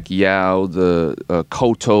 the Pacquiao, the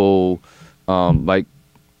Cotto. Like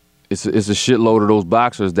it's a shitload of those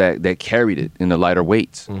boxers that carried it in the lighter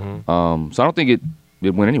weights. Mm-hmm. So I don't think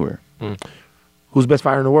it went anywhere. Who's the best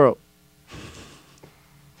fighter in the world?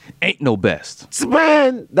 Ain't no best.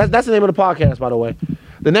 Man, that's the name of the podcast, by the way.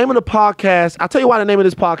 The name of the podcast, I'll tell you why the name of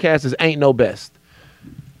this podcast is Ain't No Best.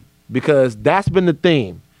 Because that's been the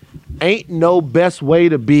theme. Ain't no best way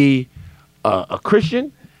to be a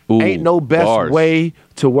Christian. Ooh, ain't no best way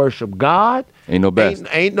to worship God. Ain't no best.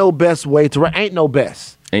 Ain't no best way to... Ain't no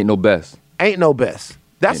best. Ain't no best. Ain't no best.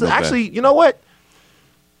 That's actually, you know what?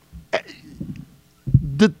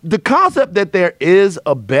 The concept that there is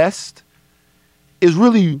a best is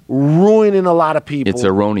really ruining a lot of people. It's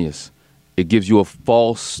erroneous. It gives you a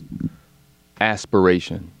false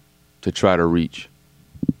aspiration to try to reach.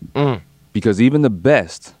 Because even the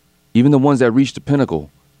best, even the ones that reach the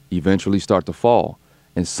pinnacle, eventually start to fall.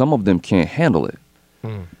 And some of them can't handle it.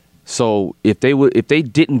 So if they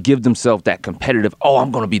didn't give themselves that competitive,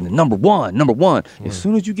 I'm going to be the number one. As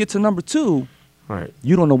soon as you get to number 2, right,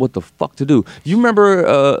 you don't know what the fuck to do. You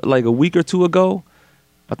remember like a week or two ago,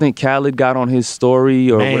 I think Khaled got on his story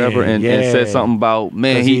or whatever and said something about,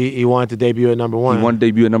 man, he wanted to debut at number 1. He wanted to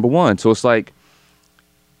debut at number 1. So it's like,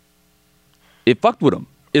 it fucked with him.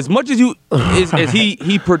 As much as as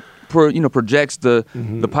he projects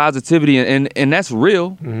the positivity and that's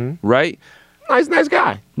real, right? Nice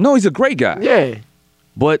guy. No, he's a great guy. Yeah.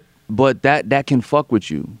 But that can fuck with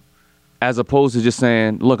you, as opposed to just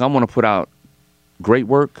saying, look, I want to put out great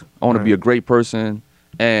work. I want to be a great person.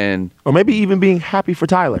 Or maybe even being happy for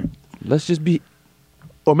Tyler. Let's just be.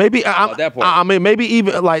 Or maybe maybe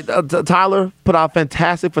even like Tyler put out a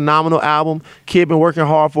fantastic, phenomenal album. Kid been working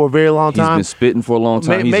hard for a very long time. He's been spitting for a long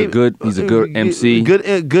time. He's a good MC.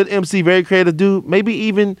 Good MC, very creative dude. Maybe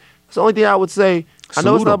even it's the only thing I would say. I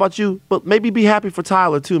know it's not about you, but maybe be happy for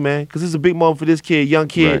Tyler too, man, because it's a big moment for this kid, young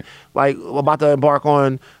kid, like about to embark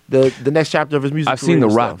on the next chapter of his music. I've seen The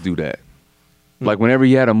Rock do that. Like whenever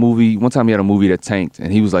he had a movie, one time he had a movie that tanked,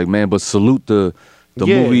 and he was like, "Man, but salute the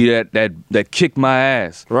movie that kicked my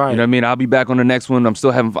ass." Right. You know what I mean? I'll be back on the next one. I'm still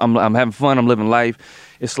having fun. I'm living life.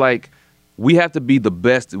 It's like we have to be the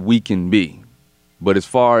best we can be, but as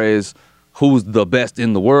far as who's the best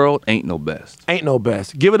in the world, ain't no best. Ain't no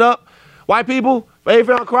best. Give it up, white people, for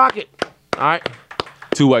Affion Crockett. All right.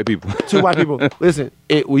 2 white people. 2 white people. Listen,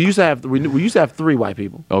 we used to have 3 white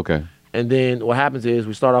people. Okay. And then what happens is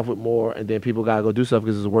we start off with more, and then people gotta go do stuff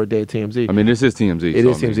because it's a work day at TMZ. I mean, this is TMZ. It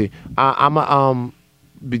is TMZ. I'm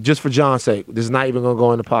just for John's sake. This is not even gonna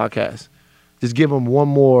go in the podcast. Just give him one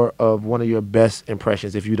more of one of your best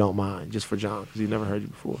impressions, if you don't mind, just for John, because he's never heard you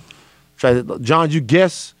before. John, you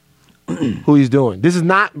guess who he's doing. This is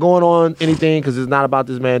not going on anything because it's not about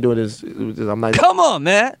this man doing this. I'm not. Come on,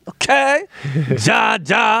 man. Okay,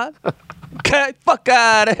 John. Okay, fuck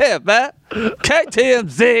out of here, man. Okay,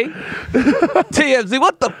 TMZ. TMZ,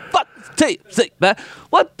 what the fuck is TMZ, man?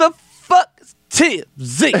 What the fuck is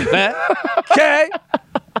TMZ, man? Okay?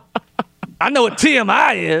 I know what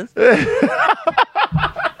TMI is.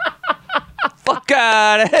 Fuck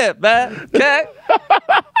out of here, man. Okay?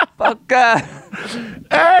 Fuck out.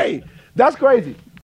 Hey, that's crazy.